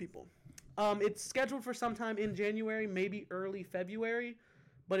some more people. It's scheduled for sometime in January, maybe early February,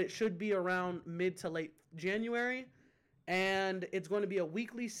 but it should be around mid to late January, and it's going to be a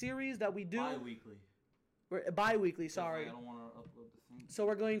weekly series that we do. Bi-weekly. Bi-weekly, sorry. I don't want to upload the thing. So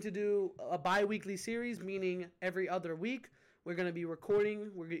we're going to do a bi-weekly series, meaning every other week we're going to be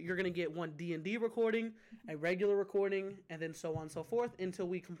recording. You're going to get one D&D recording, a regular recording, and then so on and so forth until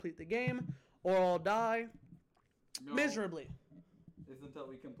we complete the game or all die miserably. It's until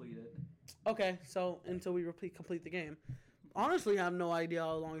we complete it. Okay, so until we complete the game. Honestly, I have no idea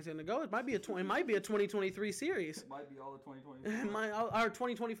how long it's going to go. It might be a 2023 series. It might be all of 2024. Or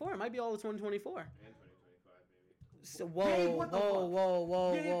 2024. It might be all of 2024. And 2025, maybe. So, Gabe, what the fuck?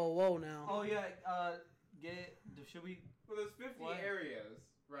 whoa now. Oh yeah, should we? Well, there's 50 What? areas,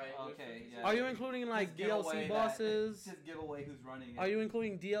 right? There's Okay, 50 yeah. Are you including like Just give away DLC that- bosses? Just give away who's running it. Are you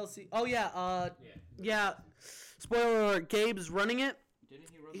including DLC? Oh yeah, Yeah. yeah. Spoiler alert, Gabe's running it. Didn't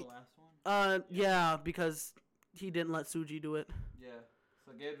he run the last one? Yeah, because he didn't let Suji do it. Yeah.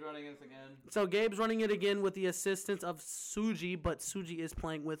 So Gabe's running this again. So Gabe's running it again with the assistance of Suji, but Suji is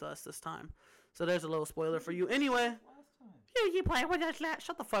playing with us this time. So there's a little spoiler for you. Anyway, Last time. you playing with us?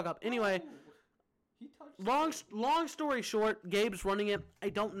 Shut the fuck up. Anyway, Oh, he touched. long story short, Gabe's running it. I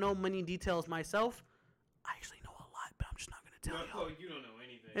don't know many details myself. I actually know a lot, but I'm just not gonna tell No, you. you don't know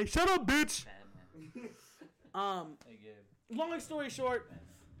anything. Hey, shut up, bitch. Batman. Hey Gabe. Long story short,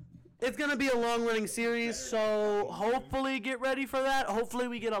 it's gonna be a long-running series, so hopefully get ready for that. Hopefully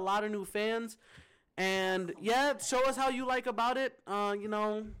we get a lot of new fans, and yeah, show us how you like about it. You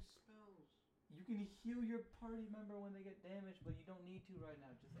can heal your party member when they get damaged, but you don't need to right now.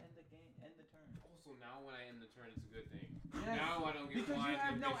 Just end the game, end the turn. Also, now when I end the turn, it's a good thing. Yes, Now I don't get because blind you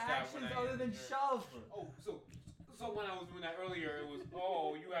have and no bitched out actions when I other end than the turn. shove. Oh, so when I was doing that earlier, it was,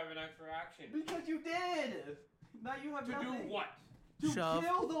 oh, you have an extra action. Because you did. Now you have To nothing. do what? To Shove.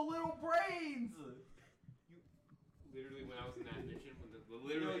 kill the little brains. Literally, when I was in that mission, when the Yo,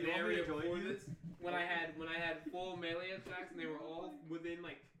 literally you want me area to join before you? this, when I had full melee attacks and they were all within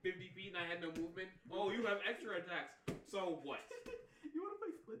like 50 feet and I had no movement. Oh, you have extra attacks. So what? You want to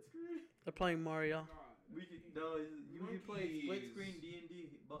play split screen? They're playing Mario. We can, no, you can play split Monkeys. screen D&D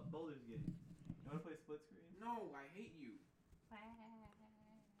Baldur's Gate. You want to play split screen? No, I hate you.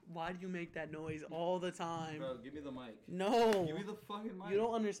 Why do you make that noise all the time? Bro, give me the mic. No, Give me the fucking mic. you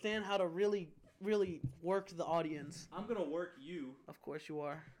don't understand how to really work the audience. I'm gonna work you. Of course you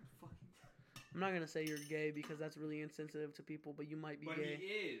are. Fucking. I'm not gonna say you're gay because that's really insensitive to people, but you might be But gay. he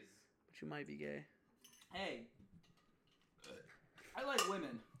is. But you might be gay. Hey. I like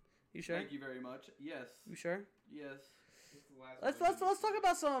women. You sure? Thank you very much. Yes. You sure? Yes. This is the last Let's one. talk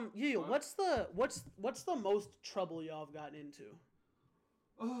about some. What? What's the most trouble y'all have gotten into?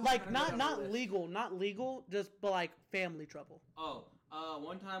 Oh, Like I gotta go down not the list. legal, just but like family trouble. Oh,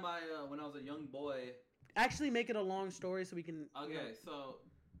 one time when I was a young boy. Actually, make it a long story so we can. Okay, so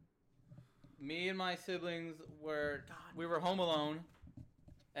me and my siblings we were home alone,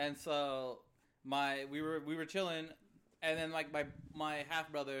 and so we were chilling, and then like my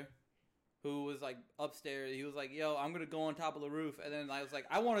half brother, who was like upstairs, he was like, "Yo, I'm gonna go on top of the roof," and then I was like,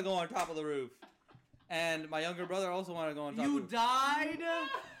 "I want to go on top of the roof," and my younger brother also wanted to go on top. You of the roof. died.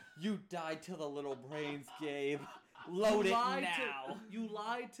 You died to the little brains, Gabe. Load it now. You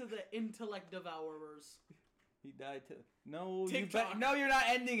lied to the intellect devourers. He died to no. TikTok. No, you're not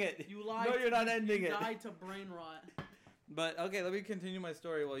ending it. You lied. No, you're not ending you it. You died to brain rot. But okay, let me continue my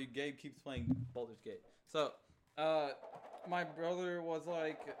story while Gabe keeps playing Baldur's Gate. So, my brother was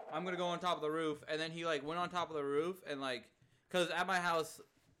like, "I'm gonna go on top of the roof," and then he like went on top of the roof and like, cause at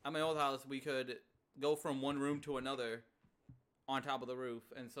my old house, we could go from one room to another on top of the roof,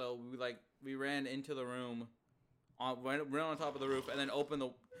 and so we ran into the room, ran on top of the roof, and then opened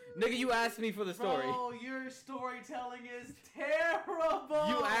the. Nigga, you asked me for the story. Bro, your storytelling is terrible.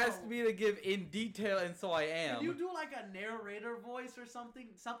 You asked me to give in detail, and so I am. Can you do like a narrator voice or something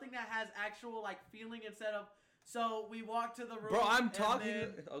that has actual like feeling instead of? So we walked to the room. Bro, I'm and talking.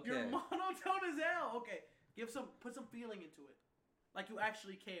 then Okay. You're monotone as hell. Okay, put some feeling into it, like you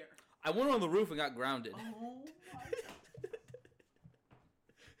actually care. I went on the roof and got grounded. Oh my God.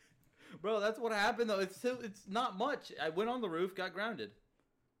 Bro, that's what happened though. It's not much. I went on the roof, got grounded.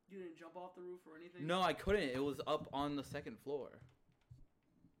 You didn't jump off the roof or anything? No, I couldn't. It was up on the second floor.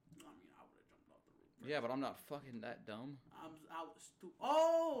 I mean, I would have jumped off the roof. Yeah, but I'm not fucking that dumb. I was stupid.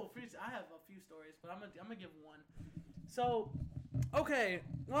 Oh, I have a few stories, but I'm gonna give one. So, okay.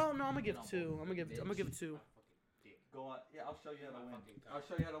 Well, no, I'm gonna give two. I'm gonna give two. Go on. Yeah, I'll show you how to win. I'll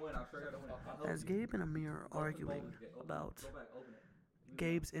show you how to win. As Gabe and Amir are arguing about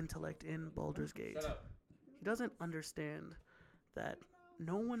Gabe's intellect in Baldur's Gate, he doesn't understand that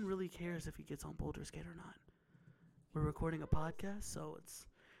no one really cares if he gets on Baldur's Gate or not. We're recording a podcast, so it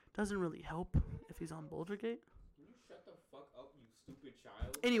doesn't really help if he's on Baldur's Gate. Can you shut the fuck up, you stupid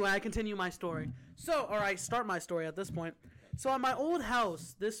child? Anyway, I continue my story. So, alright, start my story at this point. So, at my old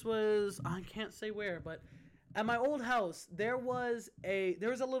house, this was, I can't say where, but at my old house, there was a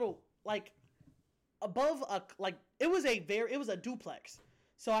little, like, above a, like, it was a duplex.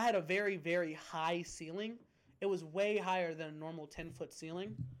 So, I had a very, very high ceiling. It was way higher than a normal 10-foot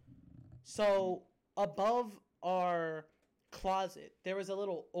ceiling. So, above our closet, there was a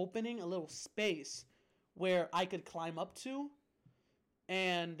little opening, a little space where I could climb up to.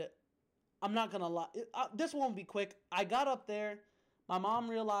 And I'm not going to lie. This won't be quick. I got up there. My mom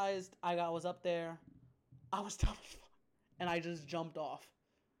realized I was up there. I was dumb as fuck. And I just jumped off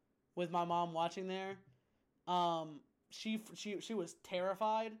with my mom watching there. She was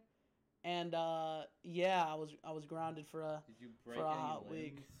terrified. And yeah, I was grounded for a hot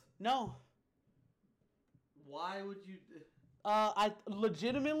week. No. Why would you? I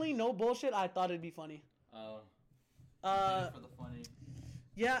legitimately, no bullshit. I thought it'd be funny. Oh. For the funny.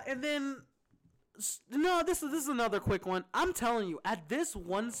 Yeah, and then no, this is another quick one. I'm telling you, at this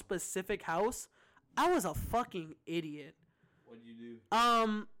one specific house, I was a fucking idiot. What'd you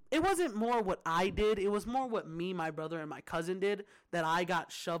do? It wasn't more what I did. It was more what me, my brother, and my cousin did that I got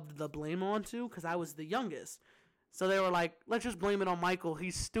shoved the blame onto because I was the youngest. So they were like, let's just blame it on Michael.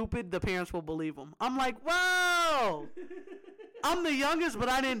 He's stupid. The parents will believe him. I'm like, whoa! I'm the youngest, but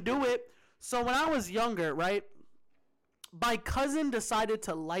I didn't do it. So when I was younger, right, my cousin decided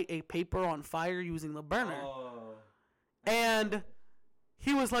to light a paper on fire using the burner. Oh. And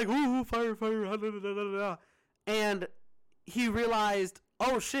he was like, ooh, fire, fire, and he realized,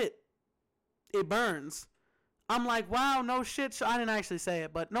 oh shit, it burns. I'm like, wow, no shit. I didn't actually say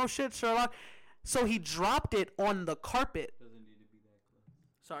it, but no shit, Sherlock. So he dropped it on the carpet. Doesn't need to be that close.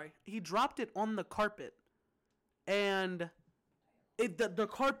 Sorry. He dropped it on the carpet. And the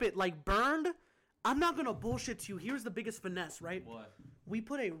carpet like burned. I'm not going to bullshit to you. Here's the biggest finesse, right? What? We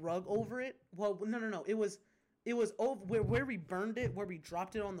put a rug over it. Well, no. It was over where we burned it, where we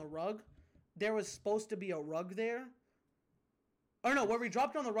dropped it on the rug. There was supposed to be a rug there. Or no, where we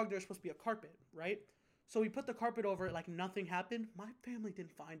dropped it on the rug, there was supposed to be a carpet, right? So we put the carpet over it like nothing happened. My family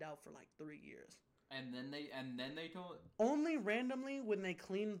didn't find out for like 3 years. And then they told. Only randomly when they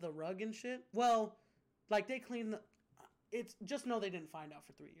cleaned the rug and shit. Well, like they cleaned the. It's just know they didn't find out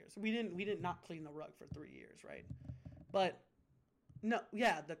for 3 years. We did not clean the rug for 3 years, right? But no,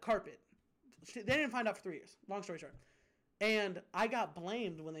 yeah, the carpet. They didn't find out for 3 years. Long story short. And I got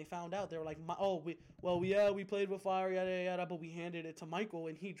blamed when they found out. They were like, we played with fire, yada yada, but we handed it to Michael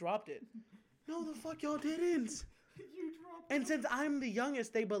and he dropped it. No, the fuck y'all didn't. You dropped. And since I'm the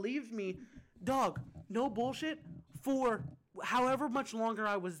youngest, they believed me. Dog, no bullshit. For however much longer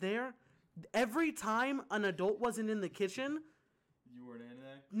I was there, every time an adult wasn't in the kitchen. You weren't in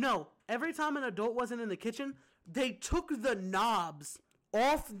there? No, every time an adult wasn't in the kitchen, they took the knobs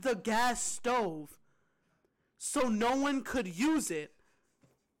off the gas stove so no one could use it.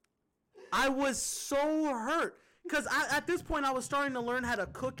 I was so hurt. Because at this point, I was starting to learn how to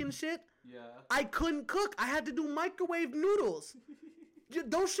cook and shit. Yeah. I couldn't cook. I had to do microwave noodles.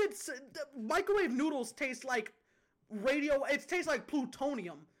 Those shits, microwave noodles taste like it tastes like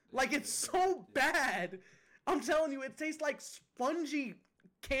plutonium. Like, it's so bad. I'm telling you, it tastes like spongy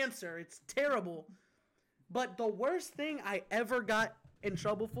cancer. It's terrible. But the worst thing I ever got in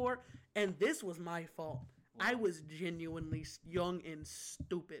trouble for, and this was my fault, I was genuinely young and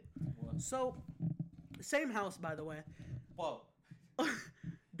stupid. What? So, same house, by the way. Whoa.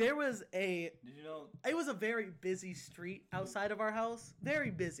 There was Did you know? it was a very busy street outside of our house.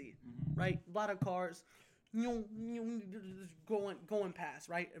 Very busy, right? A lot of cars, going past,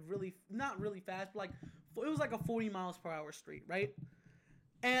 right? Really, not really fast, but like, it was like a 40 miles per hour street, right?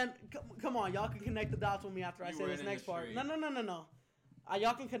 And come on, y'all can connect the dots with me after I say this next part. No.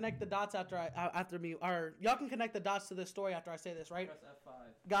 Y'all can connect the dots after me, or y'all can connect the dots to this story after I say this, right? Press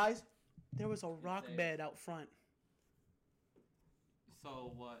F5. Guys, there was a rock bed out front.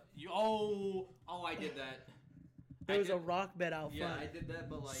 So what? I did that. There was a rock bed out front. Yeah, I did that,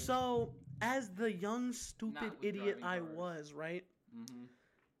 but like. So, as the young, stupid Not with idiot I driving cars. was, right? Mm-hmm.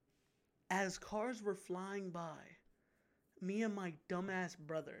 As cars were flying by, me and my dumbass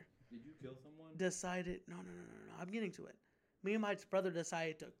brother Did you kill someone? decided, no, I'm getting to it. Me and my brother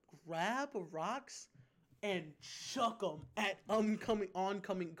decided to grab rocks and chuck them at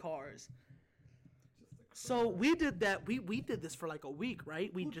oncoming cars. So we did that. We did this for like a week,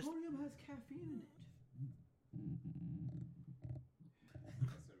 right? Plutonium has caffeine in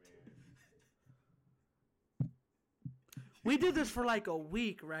it. We did this for like a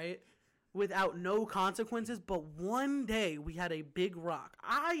week, right? Without no consequences. But one day we had a big rock.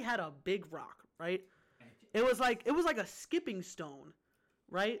 I had a big rock, right? It was like a skipping stone,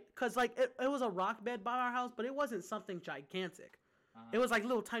 right? Because like it was a rock bed by our house, but it wasn't something gigantic. It was like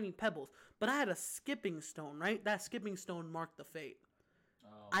little tiny pebbles. But I had a skipping stone, right? That skipping stone marked the fate. Oh.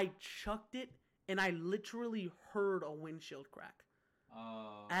 I chucked it, and I literally heard a windshield crack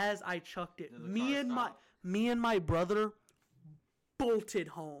Oh. as I chucked it. Did the Me car and stop? my brother bolted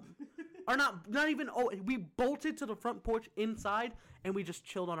home, or not even. Oh, we bolted to the front porch inside, and we just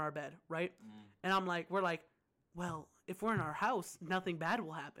chilled on our bed, right? And we're like, well, if we're in our house, nothing bad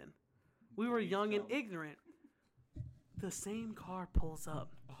will happen. We were young and ignorant. The same car pulls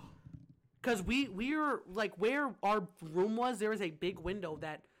up. Because we were, like, where our room was, there was a big window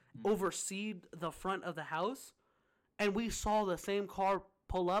that overseed the front of the house. And we saw the same car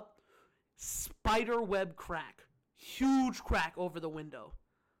pull up. Spider web crack. Huge crack over the window.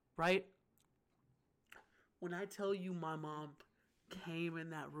 Right? When I tell you my mom came in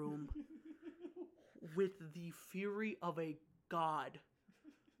that room with the fury of a god.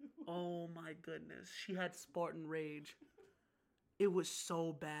 Oh my goodness. She had Spartan rage. It was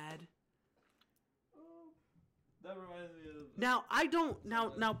so bad. That reminds me of. Now I don't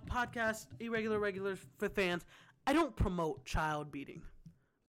now podcast irregular regulars for fans. I don't promote child beating.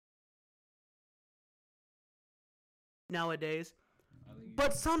 Nowadays,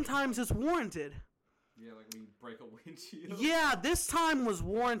 but sometimes it's warranted. Yeah, like when you break a windshield. Yeah, this time was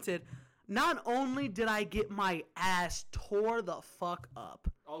warranted. Not only did I get my ass tore the fuck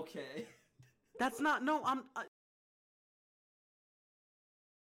up. Okay. That's not no. I'm.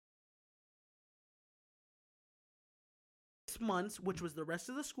 6 months, which was the rest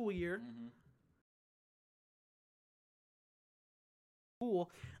of the school year. School.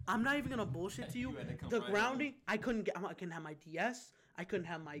 I'm not even gonna bullshit to you. You had to come The right grounding, I couldn't have my DS. I couldn't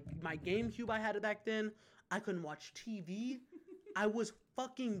have my GameCube I had it back then. I couldn't watch TV. I was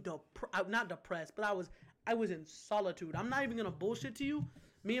fucking not depressed, but I was in solitude. I'm not even gonna bullshit to you.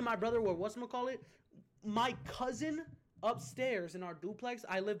 Me and my brother were whatchamacallit. My cousin upstairs in our duplex.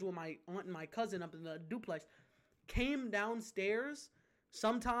 I lived with my aunt and my cousin up in the duplex. Came downstairs.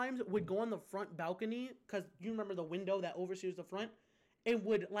 Sometimes would go on the front balcony because you remember the window that oversees the front, and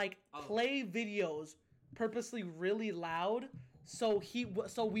would play videos purposely really loud so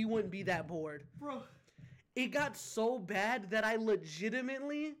we wouldn't be that bored. Bro. It got so bad that I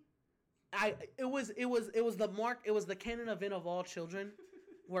legitimately, it was the canon event of all children,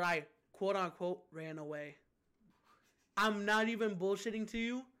 where I quote unquote ran away. I'm not even bullshitting to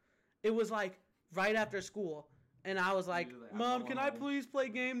you. It was like right after school, and I was like, "Mom, can I please play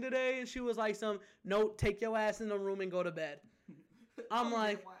game today?" And she was like, "No, take your ass in the room and go to bed." I'm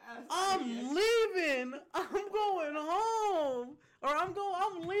like, I'm leaving. I'm going home, or I'm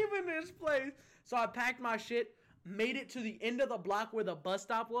leaving this place. So I packed my shit, made it to the end of the block where the bus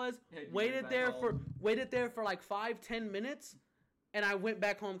stop was, waited there for like 5-10 minutes, and I went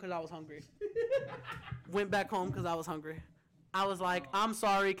back home because I was hungry. I was like, I'm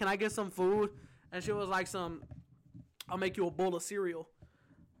sorry, can I get some food? And she was like, I'll make you a bowl of cereal.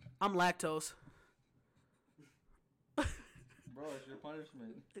 I'm lactose. Bro, it's your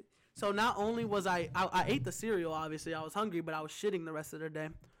punishment. So not only was I ate the cereal, obviously, I was hungry, but I was shitting the rest of the day.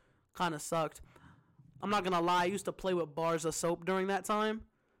 Kind of sucked. I'm not going to lie, I used to play with bars of soap during that time.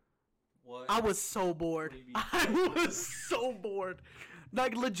 What? I was so bored. I was so bored.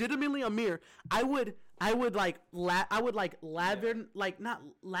 Like, legitimately, Amir, I would like lather, like, not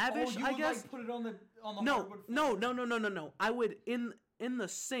lavish, I guess. Like, put it on the No. I would in the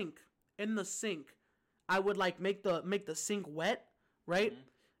sink, I would like make the sink wet, right? Mm-hmm.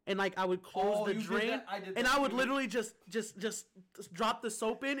 And like I would close the drain, and I would literally just drop the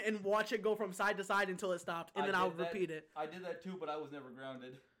soap in and watch it go from side to side until it stopped, and then I would repeat it. I did that too, but I was never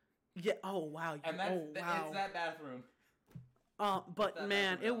grounded. Yeah. Oh wow. And that's it's that bathroom. But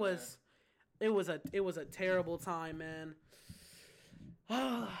man, it was a terrible time, man.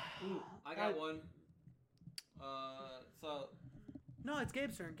 Ooh, I got one. So. No, it's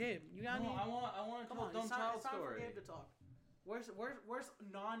Gabe's turn. Gabe, you got any? I want to tell a dumb child story. It's time for Gabe to talk. Where's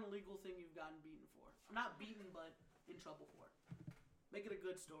non-legal thing you've gotten beaten for? Not beaten, but in trouble for. Make it a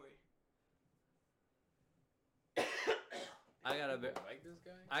good story. I got a bit like this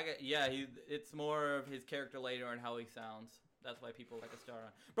guy. It's more of his character later and how he sounds. That's why people like to start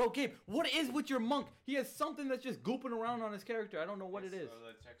on. Bro, Gabe, what is with your monk? He has something that's just gooping around on his character. I don't know what it is.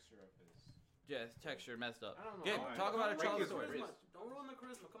 The texture of his. Yeah, his texture messed up. I don't know. Gabe, talk about a child story. Don't ruin the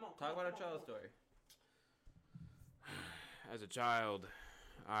charisma. Come on. Talk about a child story. As a child,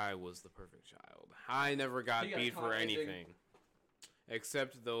 I was the perfect child. I never got beat for anything.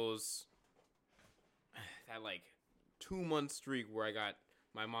 Except that like 2-month streak where I got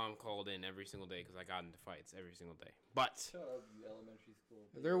my mom called in every single day because I got into fights every single day. But Shut up, you elementary school.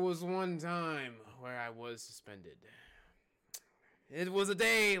 There was one time where I was suspended. It was a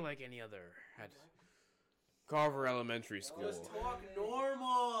day like any other at Carver Elementary School. Just talk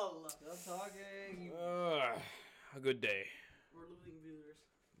normal. Stop talking. A good day. We're losing viewers.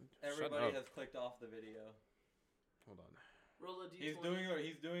 Everybody has clicked off the video. Hold on. Roll a D20.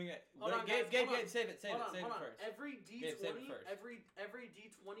 He's doing it. Hold on, Gabe, save it hold on. first. Every Gabe, save it D20, first. every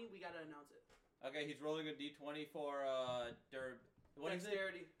D20, we gotta announce it. Okay, he's rolling a D20 for what is it?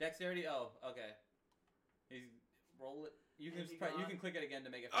 Dexterity. Dexterity. Oh, okay. He's roll it. You can click it again to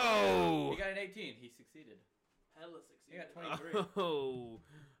make it. Oh! He got an 18. He succeeded. Hella He succeeded. got 23. Oh,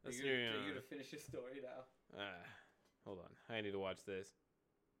 You're gonna finish his story now. Hold on. I need to watch this.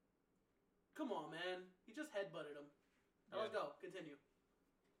 Come on, man. He just headbutted him. Now let's go. Continue.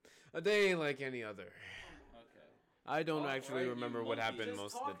 A day like any other. Okay. I don't All actually right, remember you what monkey. happened Just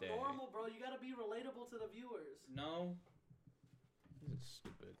most of the day. talk normal, bro. You gotta be relatable to the viewers. No. This is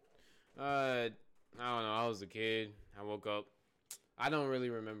stupid. I don't know. I was a kid. I woke up. I don't really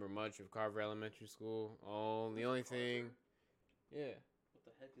remember much of Carver Elementary School. Oh, the only thing. Yeah. What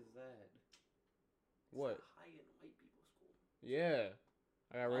the heck is that? What? It's a high-end white people school. Yeah.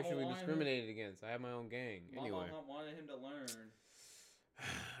 I got Mama racially wanted discriminated against. I have my own gang. Anyway. Mama wanted him to learn.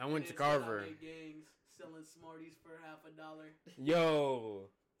 I went to Kids got Carver. made gangs selling Smarties for $50. Yo.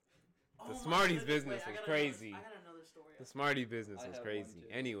 Oh The my Smarties goodness, business wait, was I got crazy. I got another story. The Smarties business I was have crazy. one,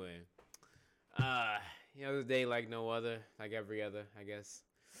 too. Anyway. It was a day like no other. Like every other, I guess.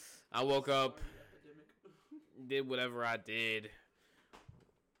 I woke up. Did whatever I did.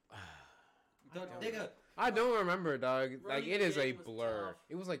 I don't remember, dog. Like, it is a blur.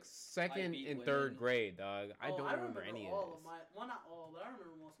 It was like second beat and women. third grade, dog. I don't remember remember any of all this. well, not all, but I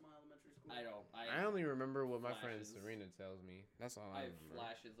remember most of my elementary school. I don't. I only remember what my friend Flashes. Serena tells me. That's all I I have remember.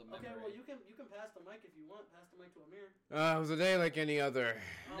 flashes of memory. Okay, well you can pass the mic if you want. Pass the mic to Amir. It was a day like any other.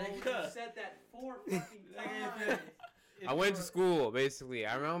 Oh, you said that 4 fucking times. I went to school, basically.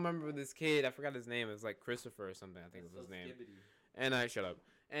 I remember this kid. I forgot his name. It was like Christopher or something, I think was his name. And shut up.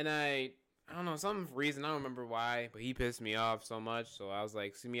 And I don't know, some reason, I don't remember why, but he pissed me off so much. So I was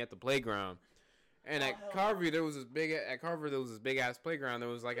like, see me at the playground. And at Carver, there was this big ass playground. There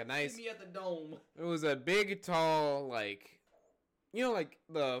was like a nice. See me at the dome. It was a big, tall, like, you know, like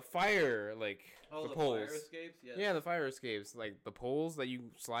the fire, like the poles. Fire escapes. Yes. Yeah, the fire escapes, like the poles that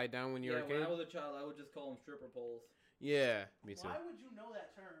you slide down when you're a kid. When I was a child, I would just call them stripper poles. Yeah, me too. Why would you know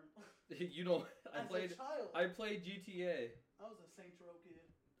that term? You know, As a child. I played GTA. I was a Saints Row kid.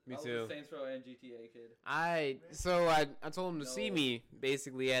 Me I too. was a Saints Row and GTA kid. I told him to see me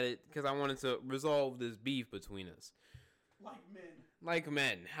basically at it because I wanted to resolve this beef between us. Like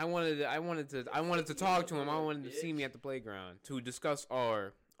men. I wanted to talk to him. I wanted to see me at the playground to discuss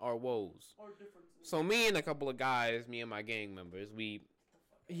our our woes. Or differences. So me and a couple of guys, me and my gang members,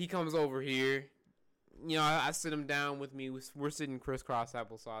 he comes over here. You know, I sit him down with me. We're sitting crisscross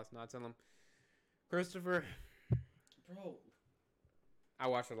applesauce, and I tell him, Christopher, Bro. I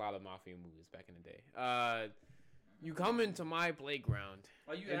watched a lot of mafia movies back in the day. You come into my playground,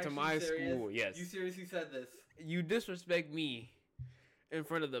 Are you into actually my serious? school. Yes. You seriously said this? You disrespect me in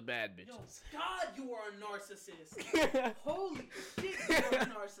front of the bad Yo, bitches. God, you are a narcissist. Holy shit, you are a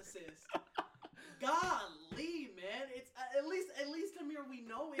narcissist. Golly, man. It's at least Amir, we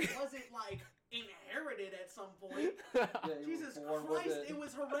know it wasn't like inherited at some point. Yeah, you Jesus were born with Christ, it. it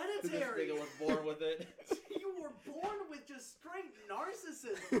was This hereditary. nigga was born with it. You were born with just straight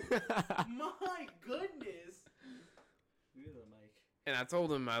narcissism. My goodness. Look at the mic. And I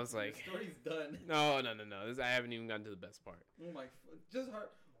told him, I was like, The story's done. no. I haven't even gotten to the best part. Oh my, just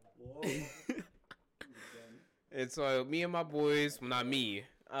hurt. Whoa. And so me and my boys, well, not me,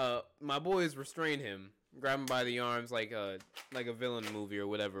 my boys restrain him, grab him by the arms like a villain movie or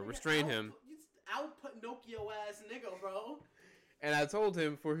whatever, restrain him. Out Pinocchio ass nigga, bro. And I told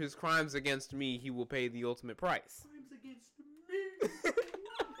him for his crimes against me, he will pay the ultimate price. Crimes against me.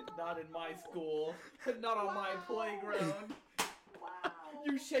 Not in my school. Not on my playground. Wow.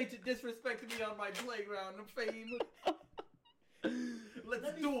 You disrespected me on my playground of fame.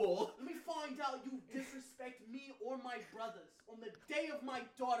 Let's duel. Let me find out you disrespect me or my brothers on the day of my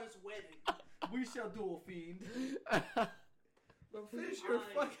daughter's wedding. We shall duel, fiend. But finish your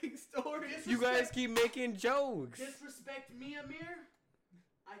Fine. fucking story. You guys keep making jokes. Disrespect me, Amir?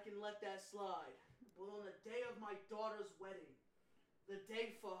 I can let that slide. But on the day of my daughter's wedding, the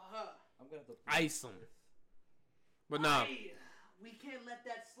day for her, I'm gonna have to Ice 'em. But nah, we can't let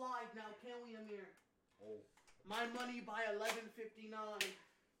that slide now, can we, Amir? Oh, My money by 11:59.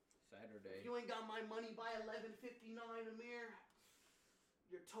 Saturday. If you ain't got my money by 11:59, Amir,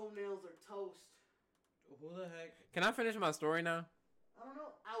 your toenails are toast. Who the heck? can I finish my story now? I don't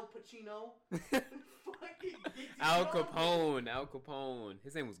know, Al Pacino. Fucking Al Capone.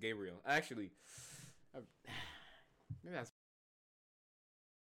 His name was Gabriel. Actually, maybe that's.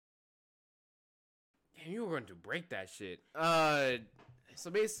 Damn, you were going to break that shit. So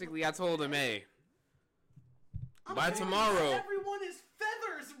basically, I told him, hey, I'm by saying tomorrow- everyone is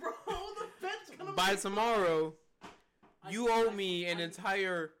feathers, bro. The Fed's gonna by make tomorrow, I- you owe me an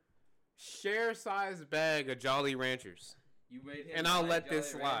entire share-sized bag of Jolly Ranchers. You made him. And I'll buy let Jolly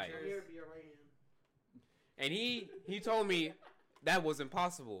this slide. Ranchers? Here, be your right hand. And he told me that was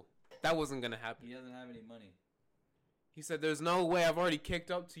impossible. That wasn't going to happen. He doesn't have any money. He said, there's no way. I've already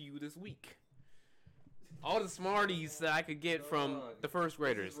kicked up to you this week. All the Smarties that I could get from Dog. the first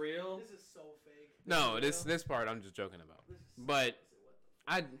graders. This is real. This is so fake. No, this part I'm just joking about. This is so But what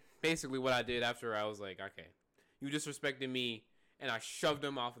the I basically what I did after I was like, okay, you disrespected me, and I shoved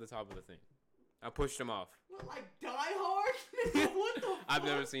him off of the top of the thing. I pushed him off. What, like Die Hard? Nigga, what the fuck? I've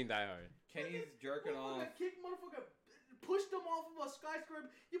never seen Die Hard. Kenny's jerking off. Motherfucker kicked motherfucker, pushed him off of a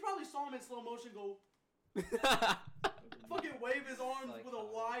skyscraper. You probably saw him in slow motion go, fucking wave his arms with a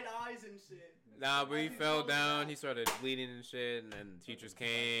wide eyes and shit. Nah, but he Like, fell he's down. going He started bleeding and shit, and then the teachers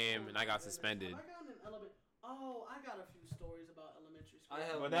came, and I got suspended. I got an element. Oh, I got a few stories about elementary school. I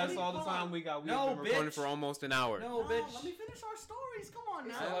have- But that's that's all the time we got. We've No, been recording bitch. for almost an hour. No, No, bitch. let me finish our stories. Come on I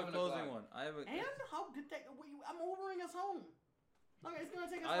now. have a 11 closing o'clock. one. I have a. And how good that? I'm ordering us home. Okay, it's gonna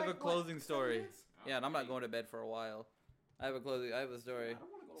take us. I have like, a closing what, 7 story. minutes? Yeah, and I'm not going to bed for a while. I have a story. I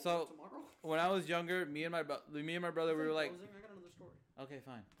don't wanna go to So- work tomorrow. When I was younger, me and my brother, we were like, Closing? I got another story. okay,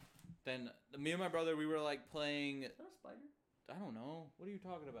 fine. Then me and my brother, we were like playing. Is that a spider? I don't know. What are you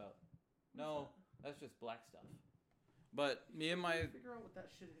talking about? No, that's just black stuff. But me and my Figure out what that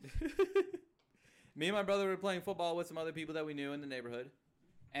shit is. me and my brother were playing football with some other people that we knew in the neighborhood,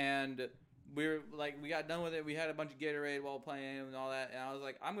 and we got done with it. We had a bunch of Gatorade while playing and all that, and I was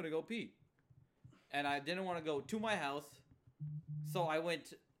like, I'm gonna go pee, and I didn't want to go to my house, so I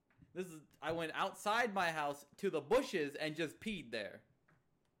went. I went outside my house to the bushes and just peed there.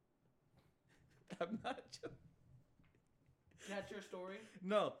 I'm not just. That's your story.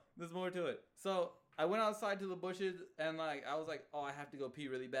 No, there's more to it. So I went outside to the bushes and I was like, oh, I have to go pee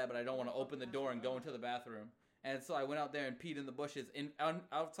really bad, but I don't want to open the door and go into the bathroom. And so I went out there and peed in the bushes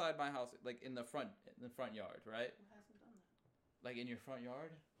outside my house, like in the front yard, right? Who hasn't done that? Like in your front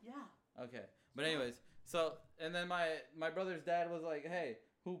yard. Yeah. Okay. But anyways, so and then my brother's dad was like, hey,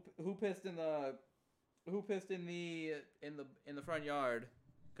 who pissed in the front yard?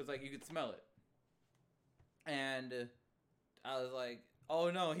 Cause like you could smell it. And I was like,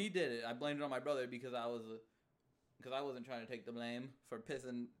 oh no, he did it. I blamed it on my brother because I wasn't trying to take the blame for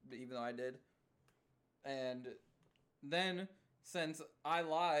pissing, even though I did. And then since I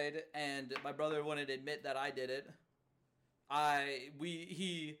lied and my brother wouldn't admit that I did it,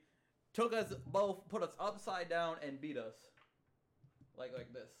 he took us both, put us upside down, and beat us like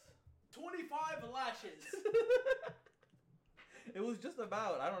this. 25 lashes. It was just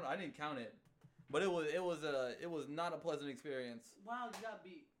about, I didn't count it, but it was not a pleasant experience. Wow, you got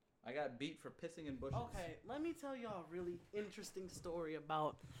beat. I got beat for pissing in bushes. Okay, let me tell y'all a really interesting story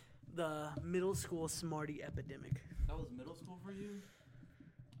about the middle school Smartie epidemic. That was middle school for you?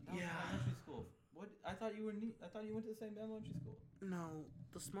 That was elementary school. What? I thought you went to the same elementary school. No,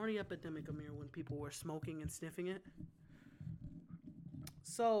 the Smartie epidemic, Amir, when people were smoking and sniffing it.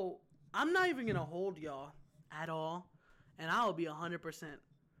 So, I'm not even going to hold y'all at all, and I'll be 100%.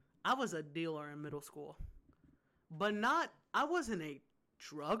 I was a dealer in middle school. But I wasn't a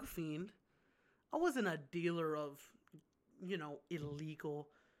drug fiend. I wasn't a dealer of, illegal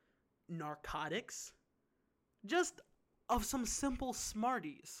narcotics. Just of some simple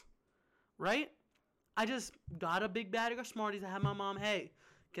Smarties, right? I just got a big bag of Smarties. I had my mom, hey,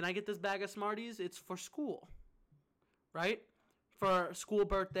 can I get this bag of Smarties? It's for school, right? For school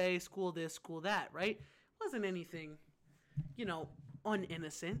birthday, school this, school that, right? Wasn't anything,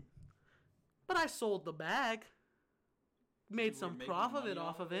 uninnocent. But I sold the bag, made some profit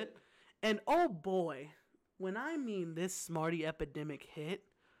off of it. And oh boy, when I mean this Smartie epidemic hit,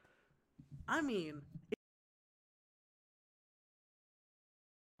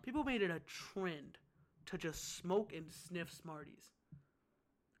 people made it a trend to just smoke and sniff Smarties.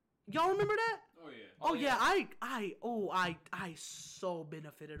 Y'all remember that? Oh yeah. I so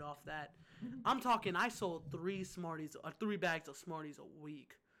benefited off that. I'm talking, I sold 3 bags of Smarties a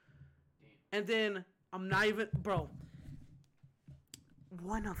week. Damn. And then, I'm not even, bro,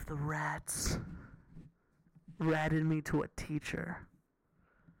 one of the rats ratted me to a teacher.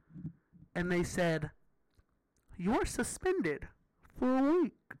 And they said, you're suspended for a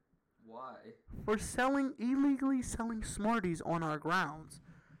week. Why? For illegally selling Smarties on our grounds.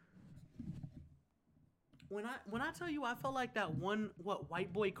 When I tell you I felt like that one,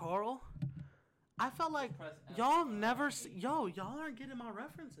 White Boy Carl? I felt like y'all aren't getting my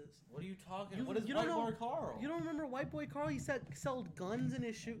references. What are you talking? What is White Boy Carl? You don't remember White Boy Carl? He sold guns in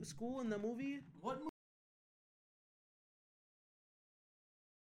his school in the movie. What movie?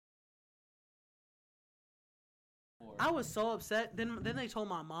 I was so upset. Then they told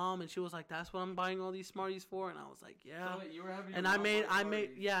my mom, and she was like, "That's what I'm buying all these Smarties for." And I was like, "Yeah." So you were having and I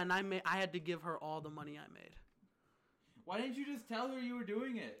had to give her all the money I made. Why didn't you just tell her you were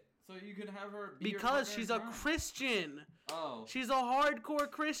doing it so you could have her? Because she's a Christian. Oh. She's a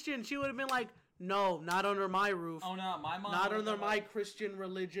hardcore Christian. She would have been like, "No, not under my roof. Oh no, my mom. Not under my Christian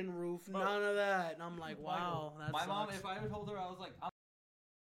religion roof. Bro, none of that." And I'm like, "Wow, that my sucks." mom. If I had told her, I was like,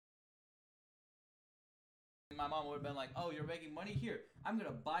 my mom would have been like, "Oh, you're making money here. I'm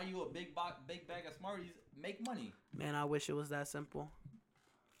gonna buy you a big bag of Smarties. Make money." Man, I wish it was that simple.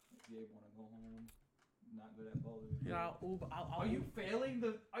 Gabe wanna go home. Not good at bowling. Yeah, Are you failing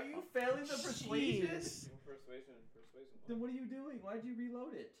the persuasion? Jeez. Persuasion. Then what are you doing? Why'd you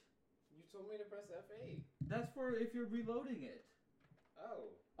reload it? You told me to press F8. That's for if you're reloading it. Oh.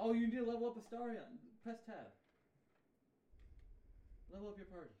 Oh, you need to level up Astarion. Press tab. Level up your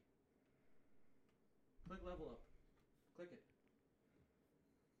party. Click level up. Click it.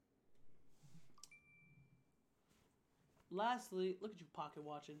 Lastly, look at you pocket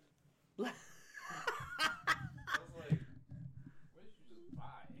watching. I was like, what did you just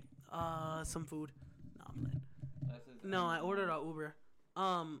buy? Some food. No, I'm playing. That's his No, I ordered an Uber.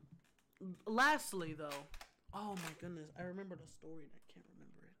 Lastly though, oh my goodness, I remember the story and I can't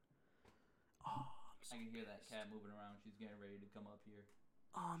remember it. Oh, I can hear that cat moving around. She's getting ready to come up here.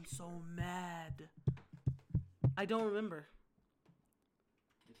 Oh, I'm so mad. I don't remember.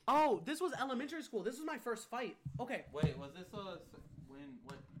 Oh, this was elementary school. This was my first fight. Okay. Wait, was this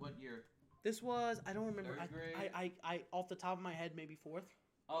what year? This was, I don't remember. Third grade? I off the top of my head, maybe 4th.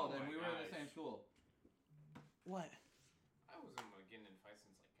 Oh, Oh then my we were in the gosh. same school. What? I was getting in fights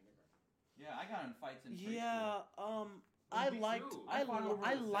since like kindergarten. Yeah, I got in fights in preschool. Yeah, Me too.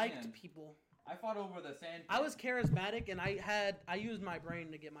 I liked people. I fought over the sand. I was charismatic and I used my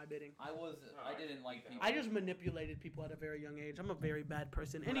brain to get my bidding. I didn't like people. I just manipulated people at a very young age. I'm a very bad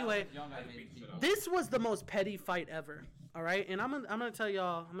person. When I Anyway, was young, I I hated beat the shit people. out. this was the most petty fight ever. All right, and I'm gonna tell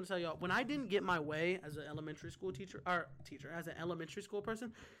y'all. When I didn't get my way as an elementary school teacher, as an elementary school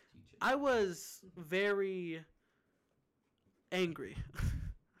person, I was very angry,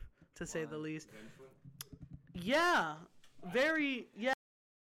 to say the least. Vengeful? Yeah, very. Yeah.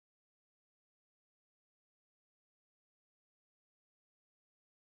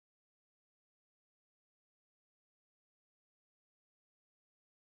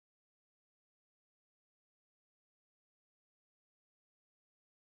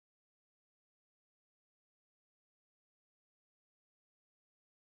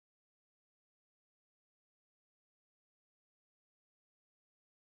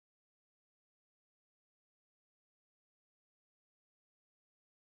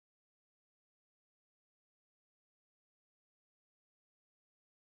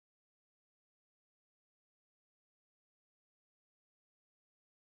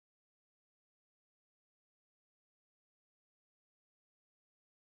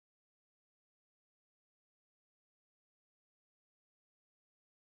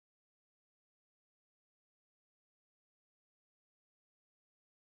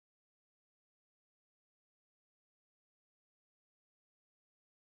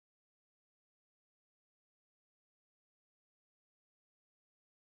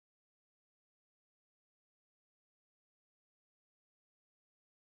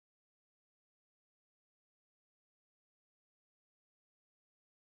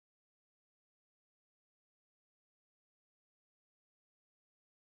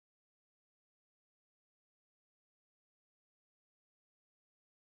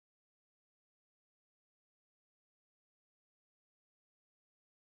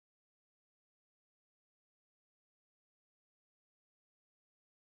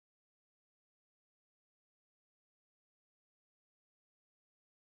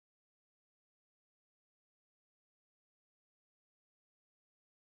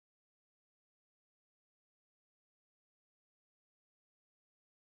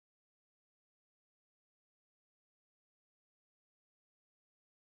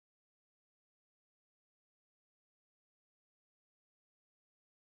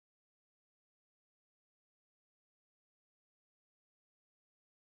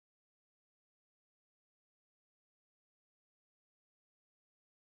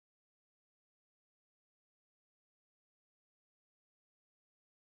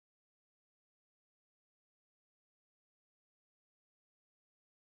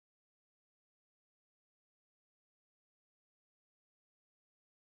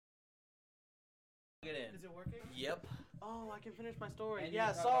 it in. Is it working? Yep. Oh, I can finish my story. And you Yeah,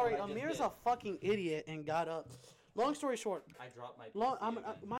 can talk sorry. about what I just Amir's did. a fucking idiot and got up. Long story short. I dropped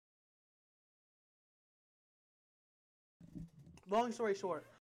my. Long story short.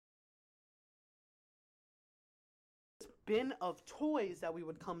 Bin of toys that we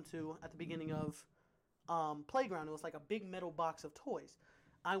would come to at the beginning of playground. It was like a big metal box of toys.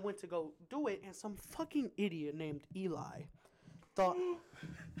 I went to go do it, and some fucking idiot named Eli thought.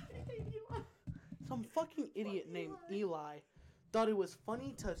 Some fucking idiot named Eli thought it was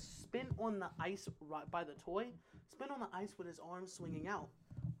funny to spin on the ice right by the toy, spin on the ice with his arms swinging out,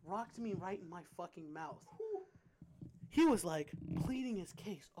 rocked me right in my fucking mouth. He was like pleading his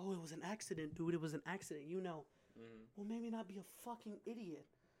case. Oh, it was an accident, dude. It was an accident, you know. Well, maybe not be a fucking idiot.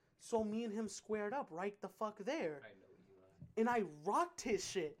 So me and him squared up right the fuck there. I know you. And I rocked his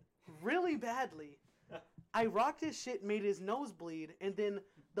shit really badly. I rocked his shit, made his nose bleed, and then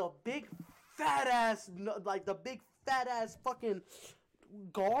the big fat ass fucking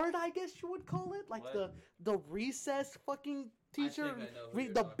guard, I guess you would call it, like What? the recess fucking teacher, think I know who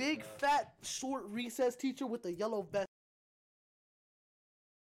you're the talking big about. fat short recess teacher with the yellow vest.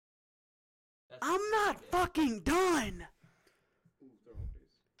 I'm not fucking done.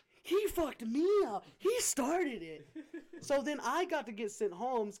 He fucked me up. He started it. So then I got to get sent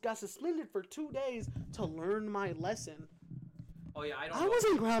home, got suspended for 2 days to learn my lesson. Oh yeah, I don't. I know.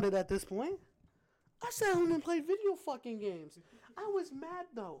 wasn't grounded at this point. I sat home and played video fucking games. I was mad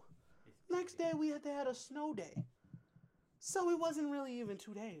though. Next day we had a snow day. So it wasn't really even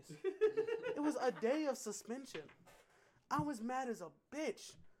 2 days. It was a day of suspension. I was mad as a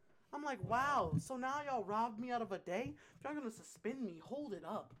bitch. I'm like, wow, so now y'all robbed me out of a day? If y'all gonna suspend me, hold it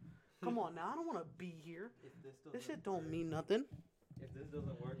up. Come on now, I don't want to be here. This shit don't mean nothing. If this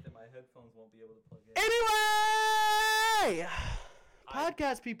doesn't work, then my headphones won't be able to plug in. Anyway,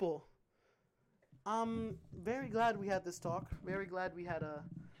 podcast people. I'm very glad we had this talk. Very glad we had a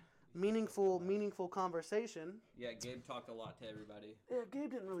meaningful conversation. Yeah, Gabe talked a lot to everybody. Yeah,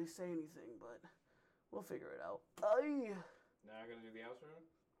 Gabe didn't really say anything, but we'll figure it out. Aye. Now I'm gonna do the outro.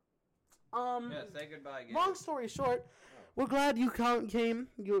 Yeah, say goodbye, Gabe. Long story short, we're glad you came.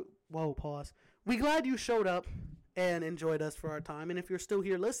 Whoa, pause. We glad you showed up and enjoyed us for our time. And if you're still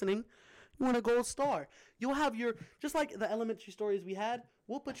here listening, you want a gold star. You'll have your, just like the elementary stories we had,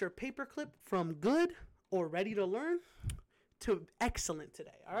 we'll put your paperclip from good or ready to learn to excellent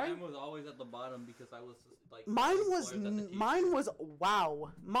today. All right. Mine was always at the bottom because I was like. Mine I was wow.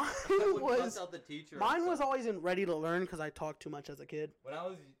 Mine would was cuss out the teacher. and mine was stuff. always in ready to learn because I talked too much as a kid. When I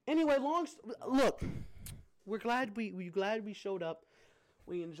was. Anyway, look, we're glad we showed up.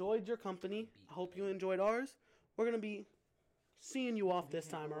 We enjoyed your company. I hope you enjoyed ours. We're gonna be seeing you off this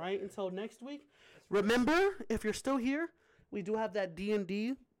time, all right? Until next week. Remember, if you're still here, we do have that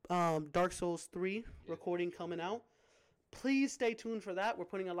D&D Dark Souls 3 recording coming out. Please stay tuned for that. We're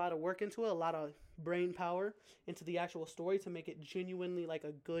putting a lot of work into it, a lot of brain power into the actual story to make it genuinely like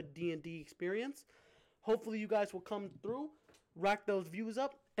a good D&D experience. Hopefully you guys will come through, rack those views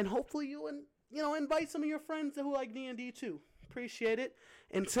up, and hopefully you invite some of your friends who like D&D too. Appreciate it.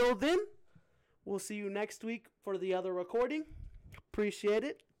 Until then, we'll see you next week for the other recording. Appreciate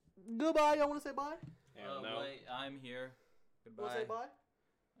it. Goodbye. Y'all want to say bye? Hell no. Wait, I'm here. Goodbye. Want to say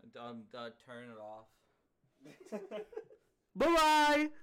bye? Turn it off. Bye-bye.